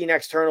think we see an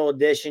external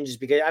addition just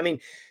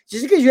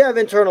because you have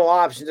internal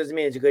options doesn't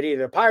mean it's good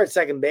either. The Pirates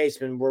second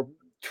baseman were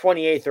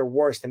 28th or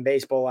worse in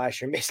baseball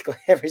last year in basically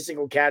every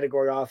single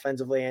category,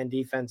 offensively and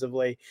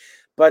defensively.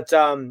 But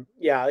like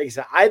I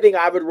said, I think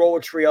I would roll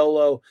with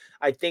Triolo.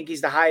 I think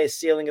he's the highest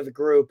ceiling of the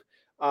group.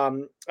 I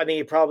think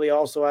he probably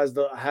also has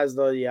the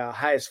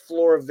highest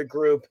floor of the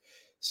group.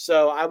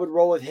 So I would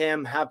roll with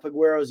him, have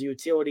Peguero as a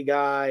utility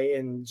guy,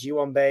 and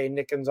Ji-Won Bae,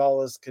 Nick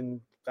Gonzalez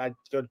I'd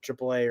go to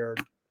AAA or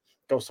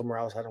go somewhere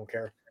else. I don't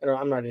care.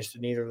 I'm not interested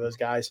in either of those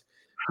guys.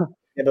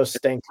 Yeah, those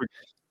stink.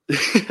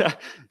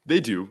 They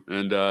do,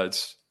 and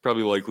it's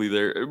probably likely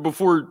there.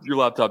 Before your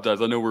laptop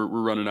dies, I know we're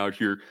running out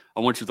here. I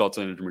want your thoughts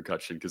on Andrew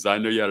McCutchen because I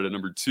know you had it at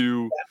number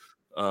 2,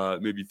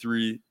 maybe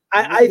 3.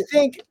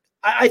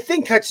 I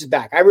think Cutch is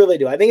back. I really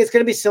do. I think it's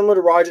going to be similar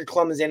to Roger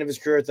Clemens' end of his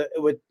career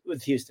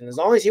with Houston. As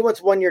long as he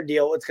wants a 1-year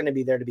deal, it's going to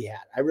be there to be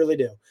had. I really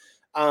do.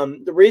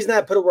 The reason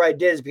I put it where I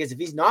did is because if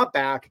he's not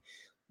back,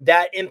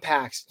 that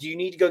impacts. Do you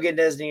need to go get a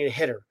designated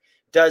hitter?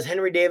 Does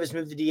Henry Davis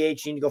move to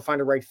DH? You need to go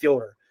find a right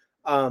fielder.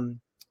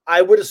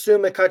 I would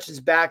assume that Cutch is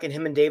back and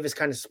him and Davis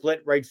kind of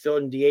split right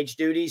field and DH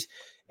duties.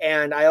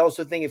 And I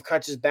also think if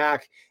Cutch is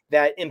back,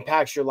 that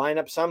impacts your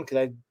lineup some because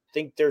I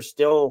think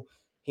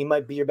he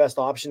might be your best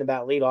option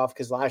about leadoff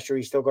because last year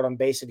he still got on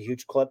base at a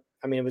huge clip.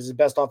 I mean, it was his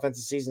best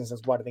offensive season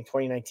since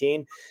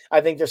 2019.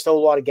 I think there's still a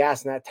lot of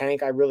gas in that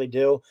tank. I really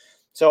do.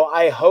 So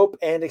I hope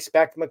and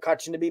expect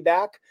McCutchen to be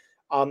back.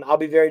 I'll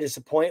be very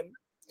disappointed.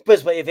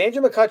 But if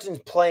Andrew McCutchen's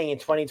playing in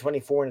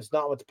 2024 and it's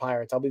not with the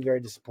Pirates, I'll be very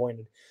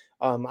disappointed.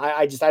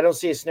 I don't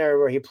see a scenario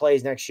where he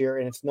plays next year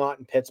and it's not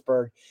in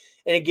Pittsburgh.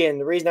 And again,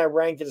 the reason I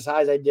ranked it as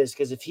high as I did is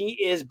because if he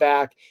is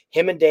back,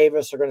 him and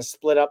Davis are going to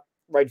split up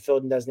right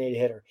field and designated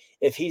hitter.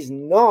 If he's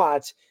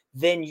not,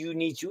 then you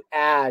need to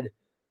add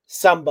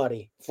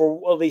somebody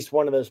for at least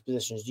one of those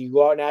positions. Do you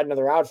go out and add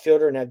another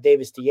outfielder and have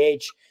Davis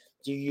DH?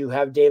 Do you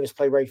have Davis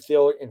play right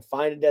field and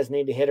find a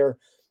designated hitter?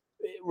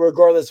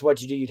 Regardless of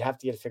what you do, you'd have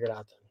to get it figured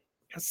out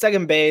then.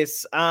 Second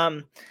base.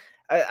 I'm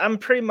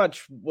pretty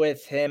much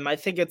with him. I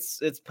think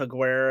it's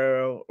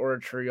Peguero or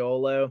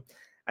Triolo.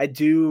 I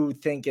do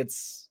think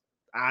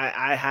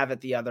I have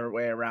it the other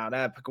way around.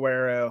 I have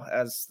Peguero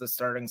as the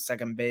starting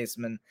second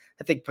baseman.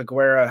 I think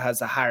Peguero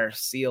has a higher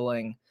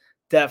ceiling,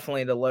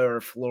 definitely the lower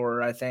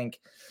floor. I think,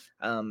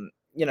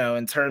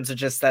 in terms of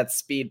just that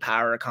speed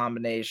power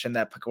combination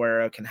that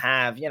Peguero can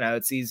have,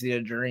 it's easy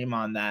to dream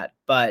on that.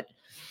 But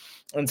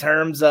in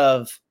terms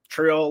of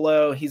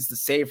Triolo, he's the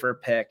safer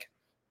pick.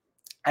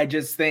 I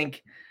just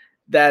think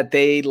that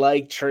they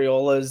like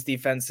Triolo's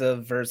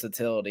defensive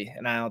versatility,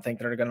 and I don't think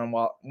they're going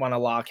to want to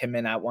lock him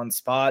in at one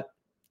spot.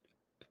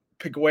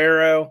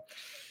 Peguero,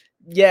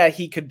 yeah,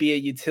 he could be a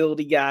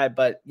utility guy,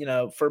 but,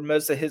 for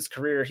most of his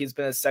career, he's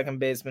been a second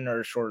baseman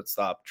or a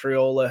shortstop.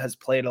 Triolo has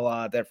played a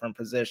lot of different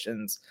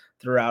positions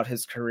throughout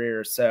his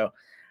career. So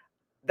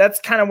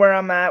that's kind of where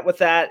I'm at with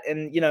that.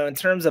 And, in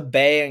terms of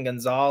Bae and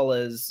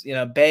Gonzalez,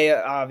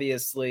 Bae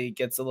obviously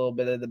gets a little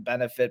bit of the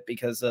benefit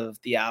because of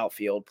the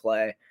outfield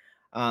play.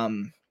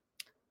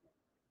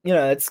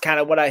 It's kind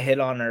of what I hit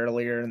on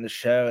earlier in the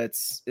show.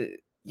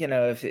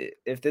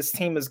 If this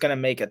team is going to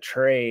make a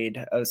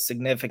trade, a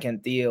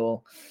significant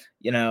deal,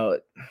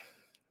 Nick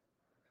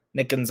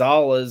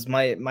Gonzalez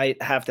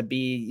might have to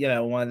be,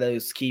 one of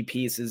those key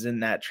pieces in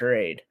that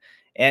trade.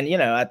 And,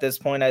 at this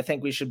point, I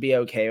think we should be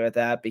okay with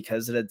that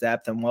because of the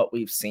depth and what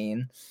we've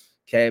seen.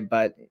 Okay.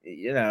 But,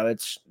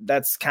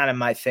 that's kind of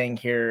my thing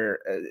here,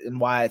 and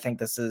why I think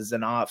this is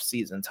an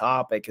off-season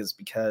topic is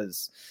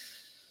because,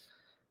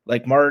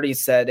 like Marty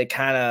said, it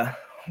kind of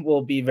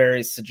will be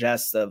very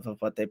suggestive of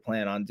what they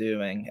plan on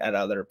doing at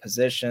other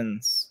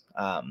positions,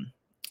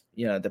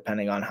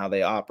 depending on how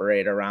they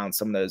operate around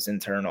some of those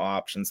internal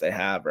options they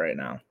have right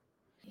now.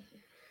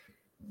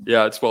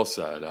 Yeah, it's well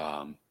said.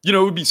 It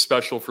would be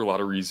special for a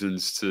lot of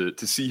reasons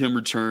to see him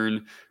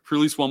return for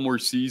at least one more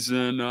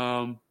season.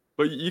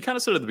 But you kind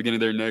of said at the beginning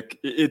there, Nick,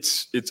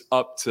 it's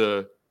up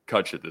to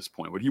Cutch at this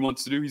point. What he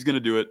wants to do, he's going to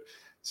do it.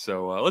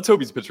 So let's hope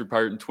he's a Pittsburgh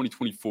Pirate in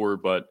 2024,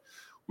 but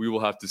we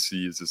will have to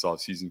see as this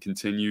offseason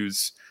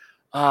continues.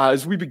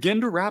 As we begin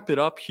to wrap it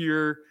up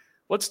here,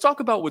 let's talk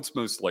about what's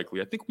most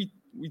likely. I think we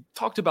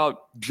talked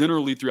about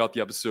generally throughout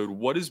the episode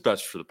what is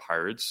best for the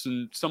Pirates,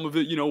 and some of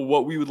it,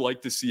 what we would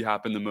like to see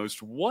happen the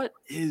most. What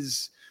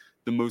is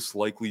the most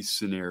likely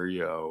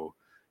scenario?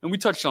 And we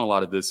touched on a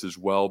lot of this as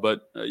well,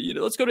 but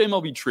let's go to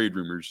MLB trade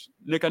rumors.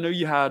 Nick, I know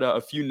you had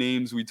a few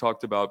names we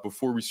talked about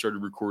before we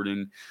started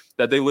recording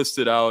that they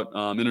listed out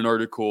in an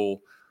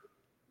article.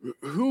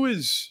 Who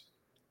is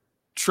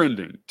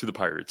trending to the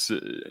Pirates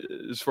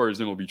as far as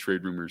MLB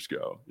trade rumors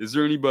go? Is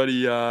there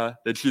anybody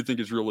that you think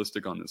is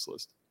realistic on this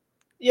list?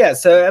 Yeah,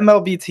 so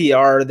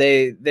MLBTR,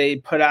 they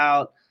put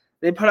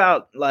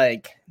out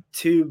like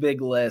 2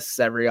 big lists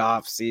every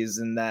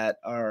offseason that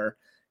are,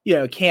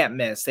 can't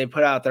miss. They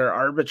put out their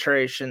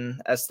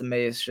arbitration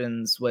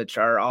estimations, which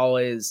are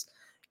always,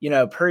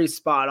 pretty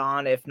spot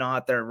on. If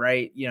not, they're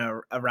right,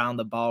 around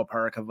the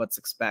ballpark of what's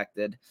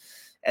expected.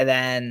 And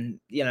then,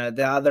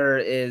 the other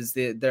is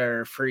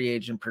their free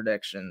agent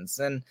predictions.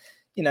 And,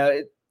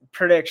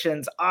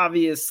 predictions,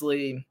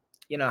 obviously,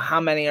 how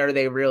many are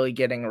they really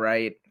getting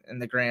right in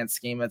the grand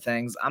scheme of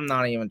things? I'm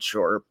not even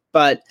sure.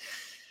 But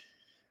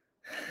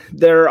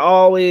they're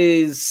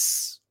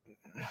always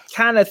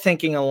kind of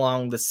thinking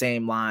along the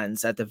same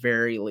lines at the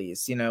very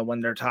least,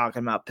 when they're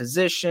talking about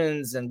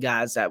positions and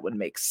guys that would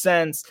make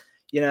sense.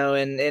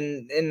 And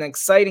an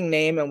exciting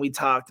name, and we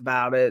talked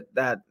about it,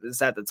 that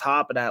is at the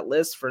top of that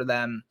list for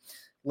them,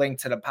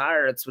 linked to the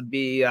Pirates, would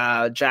be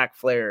Jack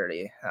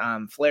Flaherty.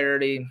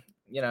 Flaherty,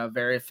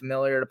 very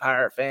familiar to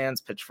Pirate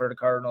fans, pitched for the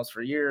Cardinals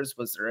for years,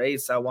 was their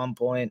ace at one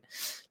point,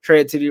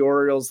 traded to the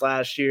Orioles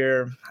last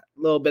year. A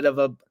little bit of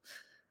a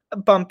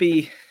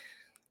bumpy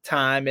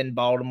time in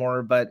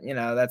Baltimore, but,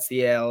 that's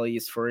the AL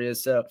East for you.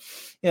 So,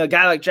 a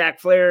guy like Jack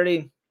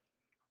Flaherty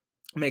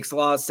makes a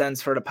lot of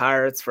sense for the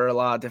Pirates for a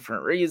lot of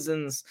different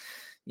reasons.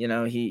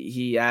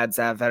 He adds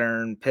that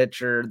veteran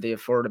pitcher, the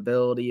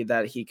affordability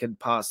that he could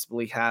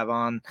possibly have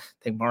on. I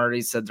think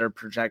Marty said they're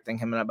projecting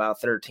him at about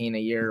 13 a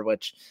year,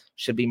 which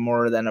should be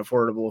more than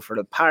affordable for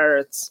the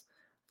Pirates.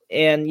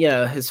 And,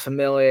 his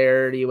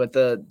familiarity with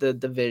the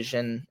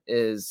division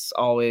is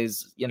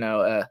always,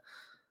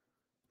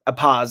 a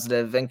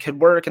positive and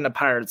could work in the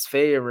Pirates'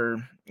 favor.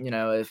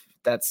 If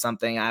that's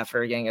something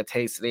after getting a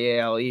taste of the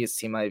AL East,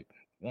 he might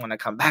want to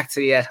come back to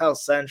the NL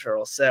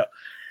Central. So,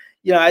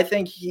 I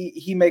think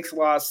he makes a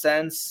lot of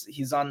sense.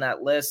 He's on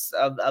that list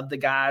of the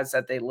guys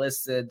that they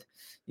listed.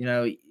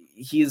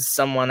 He's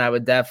someone I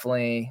would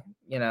definitely,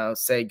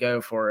 say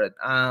go for it.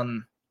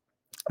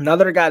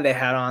 Another guy they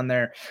had on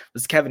there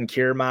was Kevin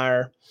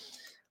Kiermaier.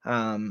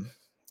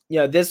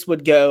 This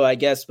would go, I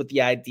guess, with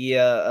the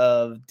idea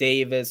of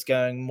Davis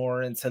going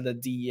more into the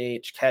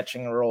DH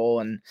catching role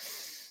and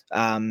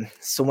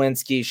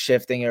Sawinski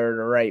shifting over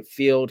to right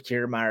field,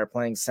 Kiermaier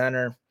playing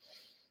center.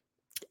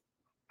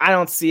 I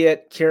don't see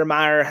it.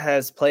 Kiermaier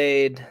has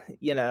played,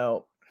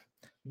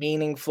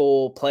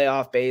 meaningful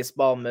playoff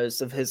baseball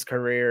most of his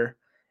career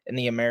in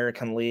the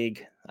American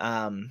League.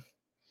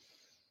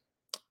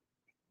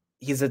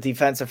 He's a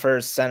defensive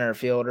first center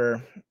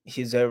fielder.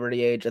 He's over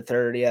the age of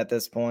 30 at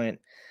this point.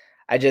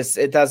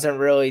 It doesn't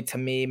really, to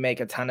me,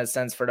 make a ton of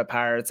sense for the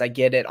Pirates. I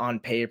get it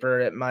on paper.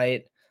 It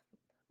might,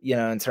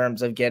 in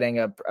terms of getting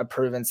a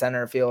proven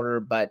center fielder,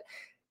 but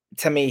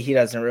to me, he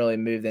doesn't really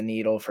move the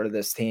needle for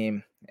this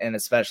team. And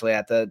especially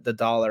at the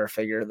dollar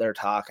figure they're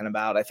talking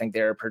about, I think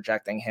they're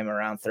projecting him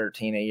around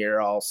 13 a year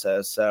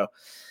also. So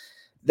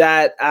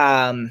that,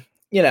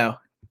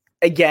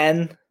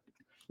 again,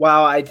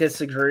 while I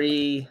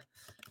disagree,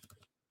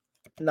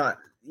 not,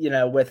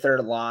 with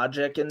their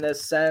logic in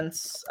this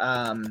sense,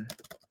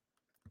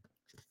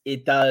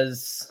 it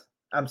does.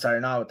 I'm sorry,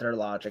 not with their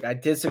logic. I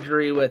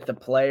disagree with the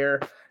player,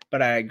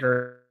 but I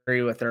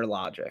agree with their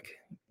logic.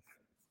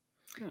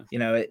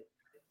 Yeah.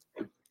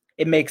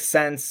 It makes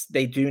sense.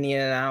 They do need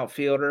an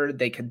outfielder.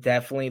 They could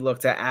definitely look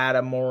to add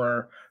a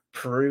more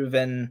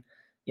proven,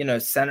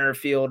 center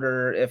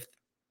fielder if,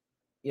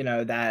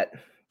 that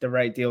the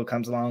right deal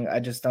comes along.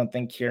 I just don't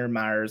think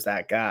Kiermaier is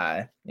that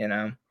guy,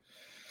 Yeah.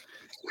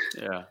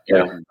 I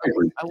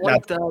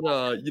like that,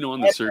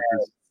 on the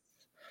surface.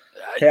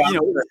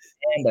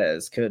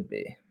 Hernandez could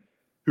be.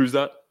 Who's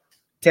that?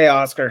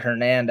 Teoscar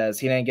Hernandez.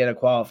 He didn't get a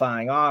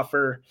qualifying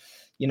offer.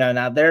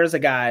 Now there's a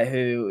guy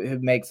who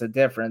makes a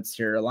difference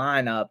to your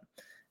lineup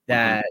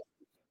that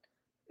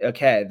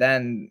okay,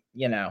 then,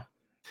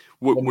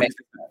 What do you think?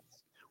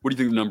 What do you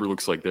think the number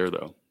looks like there,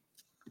 though?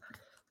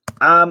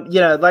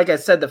 Like I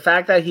said, the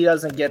fact that he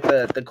doesn't get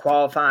the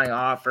qualifying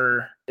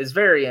offer is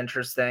very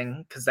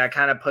interesting because that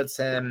kind of puts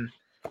him,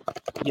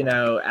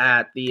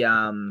 at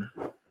the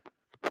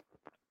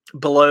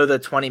below the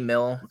 20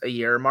 mil a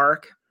year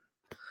mark.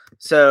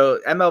 So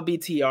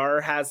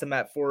MLBTR has him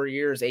at 4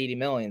 years, 80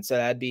 million. So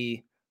that'd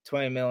be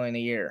 20 million a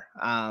year.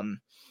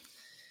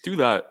 Do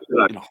that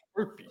in a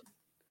heartbeat.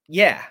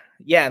 Yeah.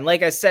 And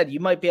like I said, you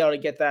might be able to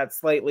get that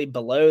slightly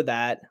below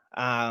that.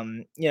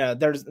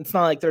 It's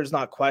not like there's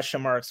not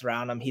question marks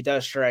around him. He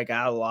does strike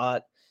out a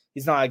lot.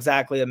 He's not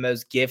exactly the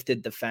most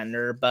gifted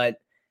defender, but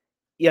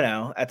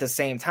at the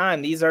same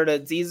time, these are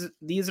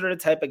the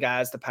type of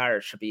guys the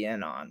Pirates should be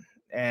in on.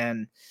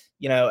 And,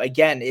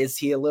 again, is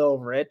he a little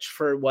rich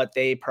for what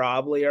they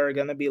probably are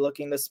going to be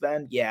looking to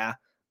spend? Yeah.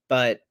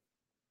 But,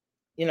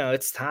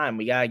 it's time.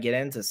 We got to get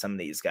into some of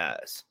these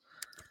guys.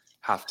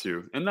 Have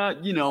to. And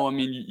that,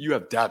 you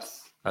have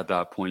depth at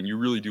that point. You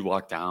really do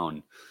lock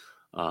down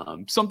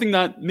something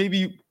that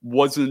maybe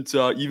wasn't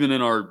even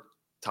in our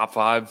top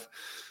 5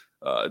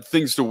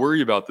 things to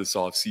worry about this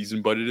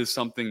offseason, but it is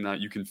something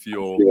that you can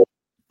feel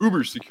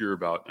uber secure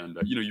about. And,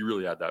 you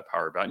really add that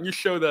power back. And you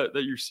show that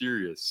you're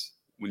serious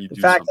when you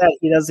do something. The fact that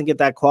he doesn't get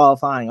that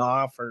qualifying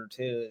offer,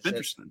 too, is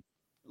interesting.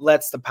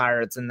 Lets the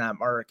Pirates in that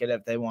market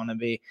if they want to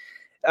be.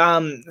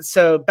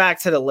 So back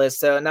to the list.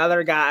 So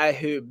another guy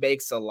who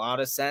makes a lot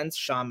of sense,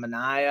 Sean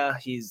Manaea.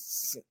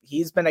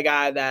 He's been a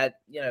guy that,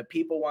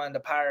 people wanted the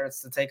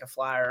Pirates to take a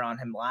flyer on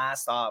him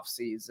last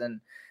offseason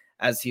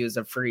as he was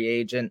a free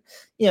agent.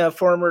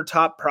 Former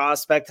top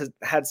prospect, has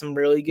had some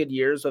really good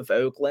years with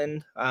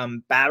Oakland,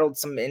 battled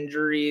some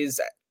injuries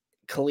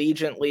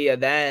collegiately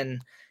and then,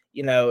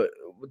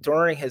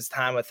 during his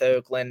time with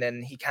Oakland,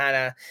 and he kind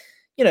of,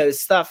 his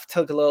stuff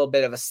took a little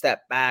bit of a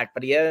step back,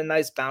 but he had a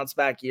nice bounce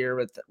back year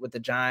with the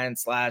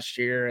Giants last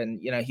year. And,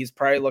 he's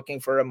probably looking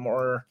for a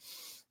more,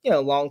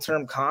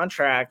 long-term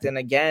contract. And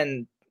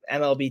again,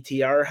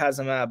 MLBTR has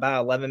him at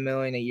about 11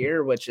 million a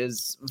year, which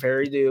is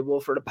very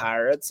doable for the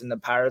Pirates. And the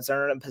Pirates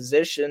are in a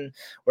position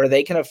where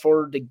they can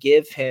afford to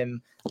give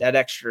him that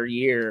extra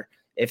year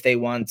if they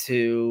want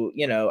to,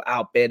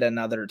 outbid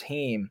another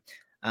team.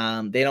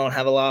 They don't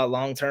have a lot of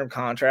long-term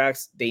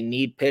contracts. They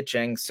need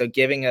pitching. So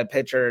giving a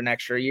pitcher an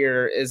extra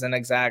year isn't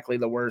exactly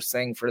the worst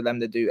thing for them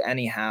to do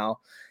anyhow.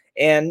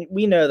 And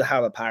we know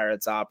how the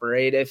Pirates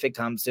operate. If it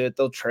comes to it,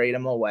 they'll trade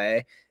him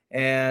away.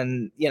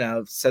 And,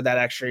 so that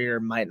extra year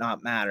might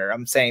not matter.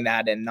 I'm saying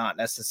that in not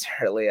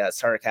necessarily a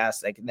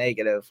sarcastic,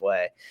 negative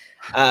way.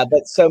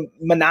 But so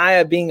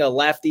Manaea being a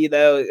lefty,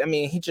 though,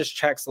 he just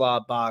checks a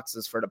lot of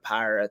boxes for the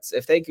Pirates.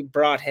 If they could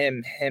brought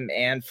him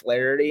and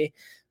Flaherty,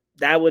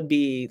 that would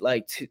be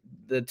like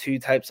the two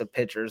types of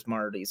pitchers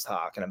Marty's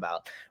talking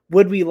about.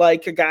 Would we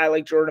like a guy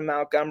like Jordan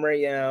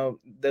Montgomery?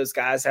 Those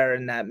guys are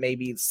in that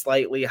maybe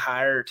slightly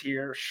higher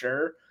tier,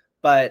 sure.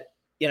 But,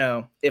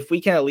 if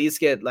we can at least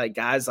get like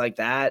guys like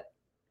that,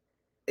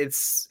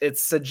 it's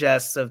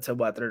suggestive to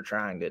what they're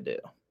trying to do.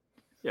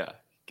 Yeah,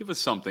 give us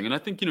something. And I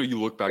think,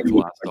 you look back to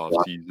last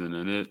offseason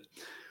and it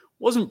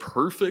wasn't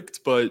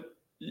perfect, but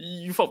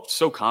you felt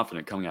so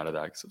confident coming out of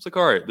that. So it's like,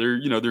 all right,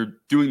 they're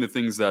doing the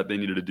things that they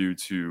needed to do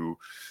to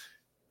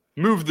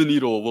move the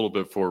needle a little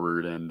bit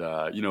forward and,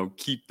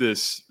 keep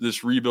this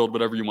rebuild,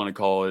 whatever you want to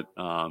call it,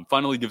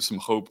 finally give some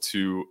hope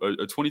to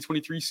a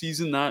 2023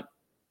 season that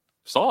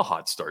saw a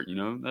hot start,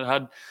 that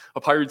had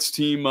a Pirates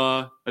team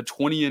at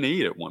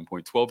 20-8 at one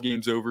point, 12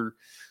 games over.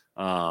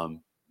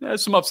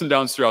 Some ups and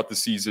downs throughout the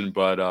season,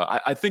 but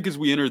I think as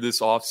we enter this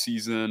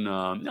offseason,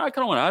 I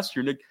kind of want to ask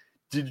you, Nick,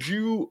 did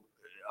you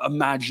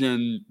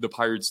imagine the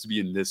Pirates to be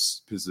in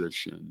this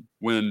position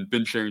when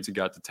Ben Cherington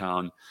got to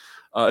town?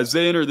 As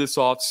they enter this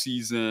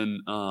offseason,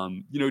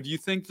 do you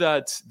think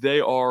that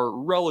they are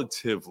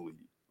relatively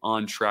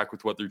on track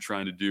with what they're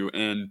trying to do?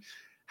 And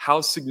how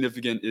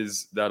significant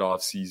is this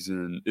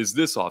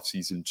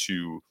offseason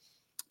to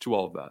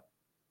all of that?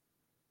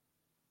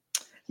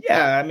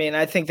 Yeah,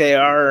 I think they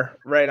are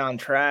right on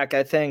track.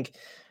 I think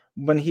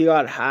when he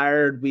got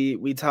hired,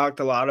 we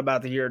talked a lot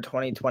about the year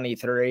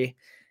 2023.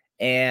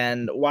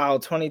 And while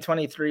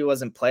 2023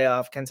 wasn't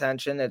playoff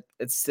contention,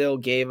 it still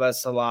gave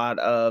us a lot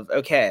of,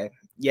 okay,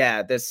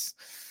 yeah, this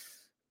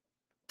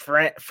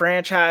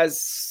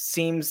franchise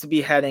seems to be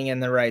heading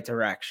in the right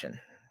direction.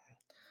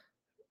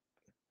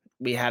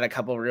 We had a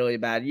couple really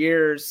bad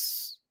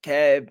years.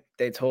 Okay,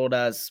 they told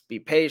us, be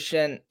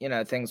patient,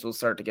 things will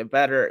start to get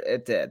better.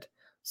 It did.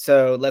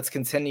 So let's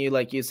continue,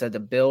 like you said, to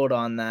build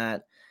on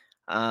that.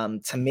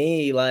 To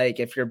me, like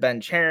if you're Ben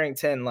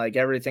Cherington, like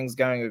everything's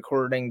going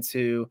according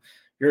to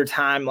your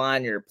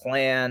timeline, your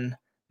plan,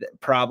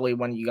 probably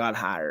when you got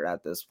hired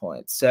at this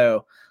point.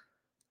 So,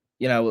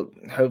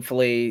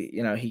 hopefully,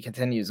 he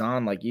continues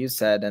on, like you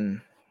said, and,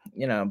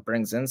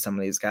 brings in some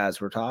of these guys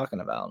we're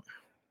talking about.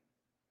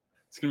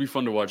 It's going to be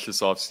fun to watch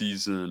this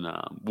offseason.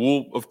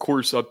 We'll, of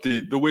course,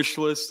 update the wish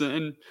list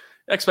and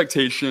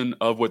expectation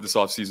of what this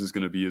offseason is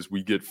going to be as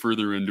we get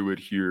further into it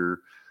here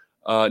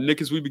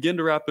Nick, as we begin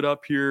to wrap it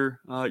up here,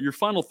 your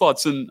final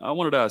thoughts, and I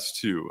wanted to ask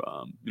too,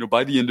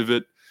 by the end of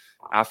it,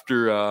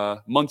 after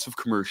months of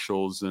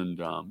commercials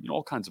and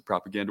all kinds of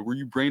propaganda, were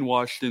you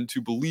brainwashed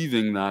into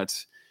believing that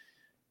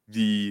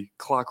the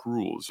clock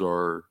rules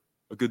are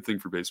a good thing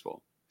for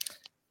baseball?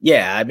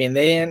 Yeah, I mean,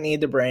 they didn't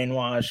need to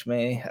brainwash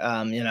me.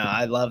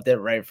 I loved it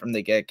right from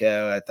the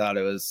get-go. I thought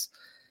it was,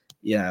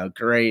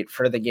 great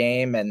for the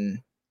game. And,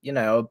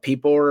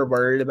 people were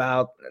worried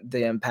about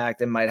the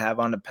impact it might have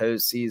on the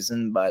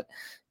postseason, but,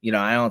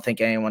 I don't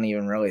think anyone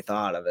even really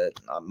thought of it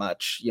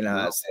much,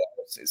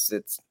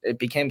 it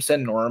became so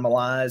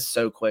normalized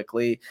so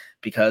quickly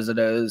because of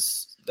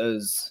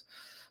those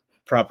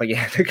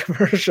propaganda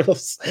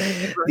commercials.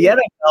 Right.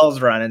 The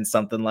NFL's running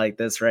something like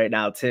this right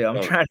now too.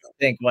 I'm trying to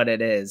think what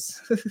it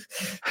is.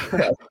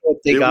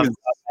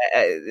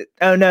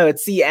 Oh no,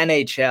 it's the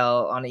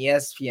NHL on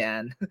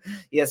ESPN.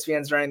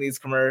 ESPN's running these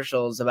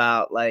commercials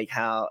about like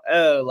how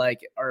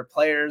our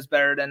players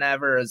better than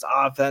ever, is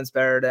offense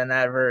better than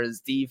ever, is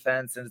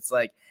defense, and it's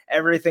like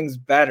everything's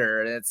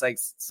better, and it's like,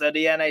 so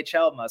the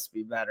NHL must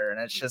be better,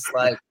 and it's just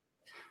like,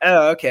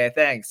 oh, okay,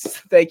 thanks.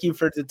 Thank you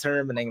for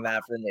determining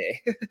that for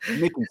me.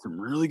 Making some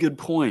really good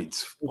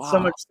points. Wow. So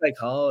much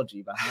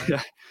psychology behind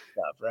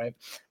stuff, right?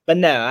 But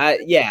no,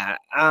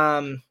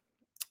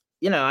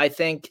 I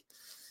think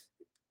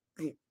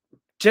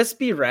just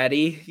be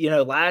ready.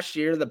 Last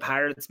year the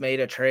Pirates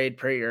made a trade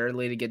pretty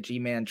early to get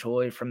G-Man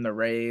Choi from the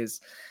Rays.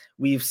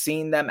 We've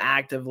seen them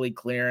actively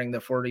clearing the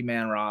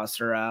 40-man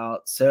roster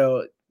out.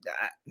 So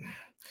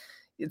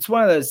it's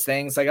one of those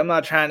things, like, I'm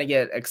not trying to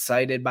get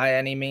excited by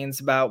any means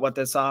about what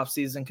this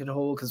offseason could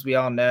hold, because we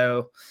all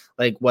know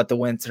like what the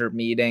winter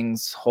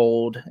meetings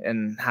hold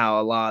and how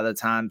a lot of the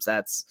times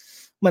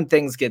that's when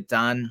things get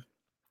done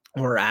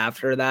or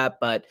after that.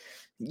 But,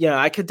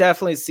 I could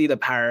definitely see the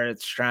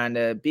Pirates trying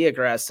to be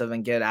aggressive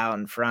and get out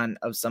in front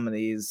of some of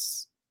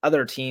these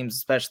other teams,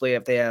 especially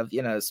if they have,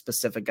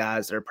 specific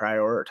guys they're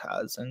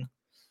prioritizing.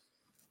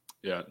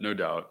 Yeah, no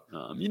doubt.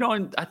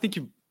 And I think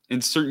you, in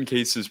certain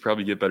cases,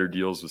 probably get better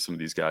deals with some of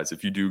these guys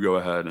if you do go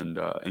ahead and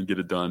get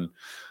it done.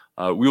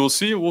 We will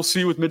see. We'll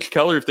see with Mitch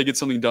Keller if they get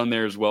something done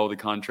there as well. The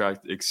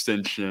contract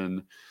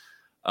extension.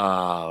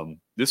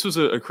 This was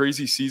a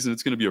crazy season.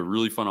 It's going to be a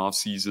really fun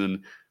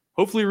offseason.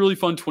 Hopefully a really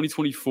fun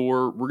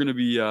 2024. We're going to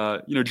be,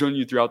 joining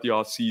you throughout the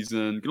offseason.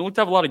 Going to look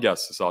to have a lot of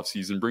guests this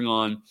offseason. Bring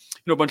on,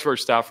 a bunch of our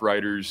staff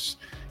writers,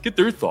 get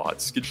their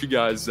thoughts, get you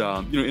guys,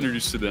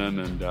 introduced to them,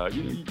 and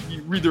you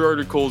read their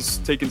articles,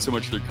 take in so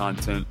much of their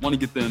content. Want to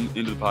get them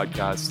into the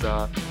podcast.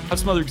 Have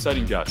some other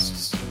exciting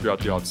guests throughout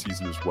the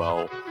offseason as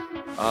well.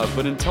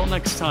 But until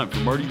next time, for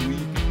Marty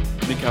Lee,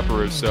 Nick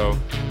Caparoso,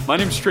 my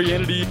name is Trey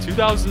Anity.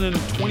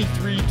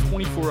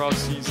 2023-24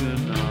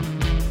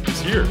 offseason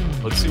is here.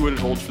 Let's see what it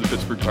holds for the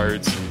Pittsburgh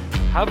Pirates.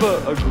 Have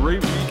a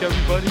great week,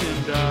 everybody.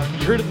 And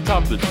you heard at the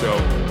top of the show,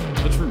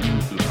 let's root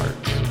for the Pirates.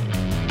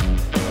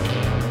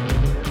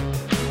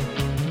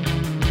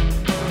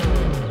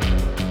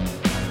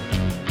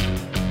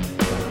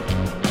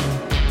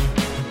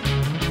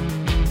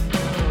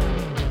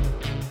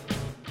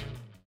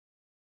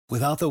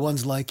 Without the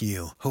ones like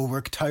you, who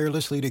work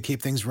tirelessly to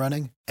keep things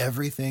running,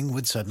 everything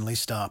would suddenly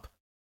stop.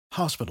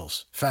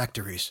 Hospitals,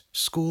 factories,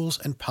 schools,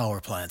 and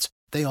power plants,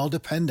 they all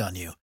depend on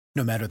you.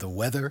 No matter the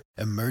weather,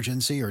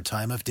 emergency, or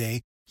time of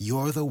day,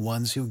 you're the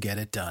ones who get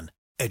it done.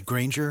 At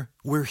Grainger,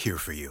 we're here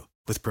for you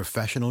with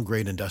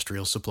professional-grade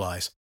industrial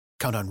supplies.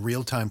 Count on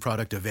real-time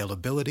product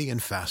availability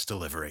and fast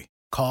delivery.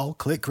 Call,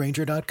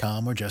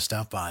 clickgrainger.com, or just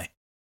stop by.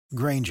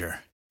 Grainger,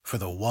 for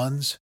the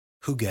ones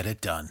who get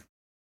it done.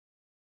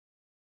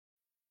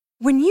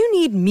 When you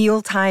need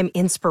mealtime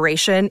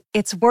inspiration,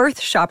 it's worth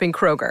shopping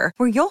Kroger,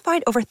 where you'll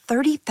find over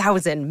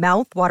 30,000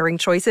 mouth-watering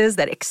choices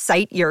that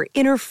excite your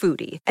inner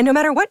foodie. And no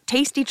matter what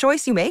tasty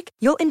choice you make,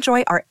 you'll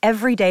enjoy our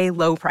everyday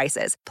low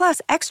prices, plus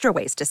extra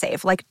ways to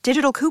save, like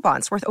digital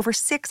coupons worth over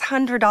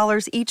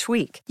 $600 each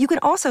week. You can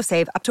also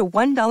save up to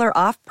 $1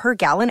 off per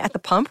gallon at the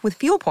pump with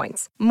fuel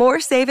points.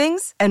 More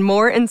savings and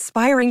more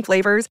inspiring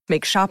flavors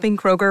make shopping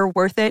Kroger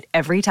worth it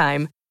every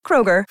time.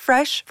 Kroger,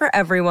 fresh for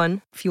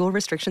everyone. Fuel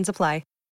restrictions apply.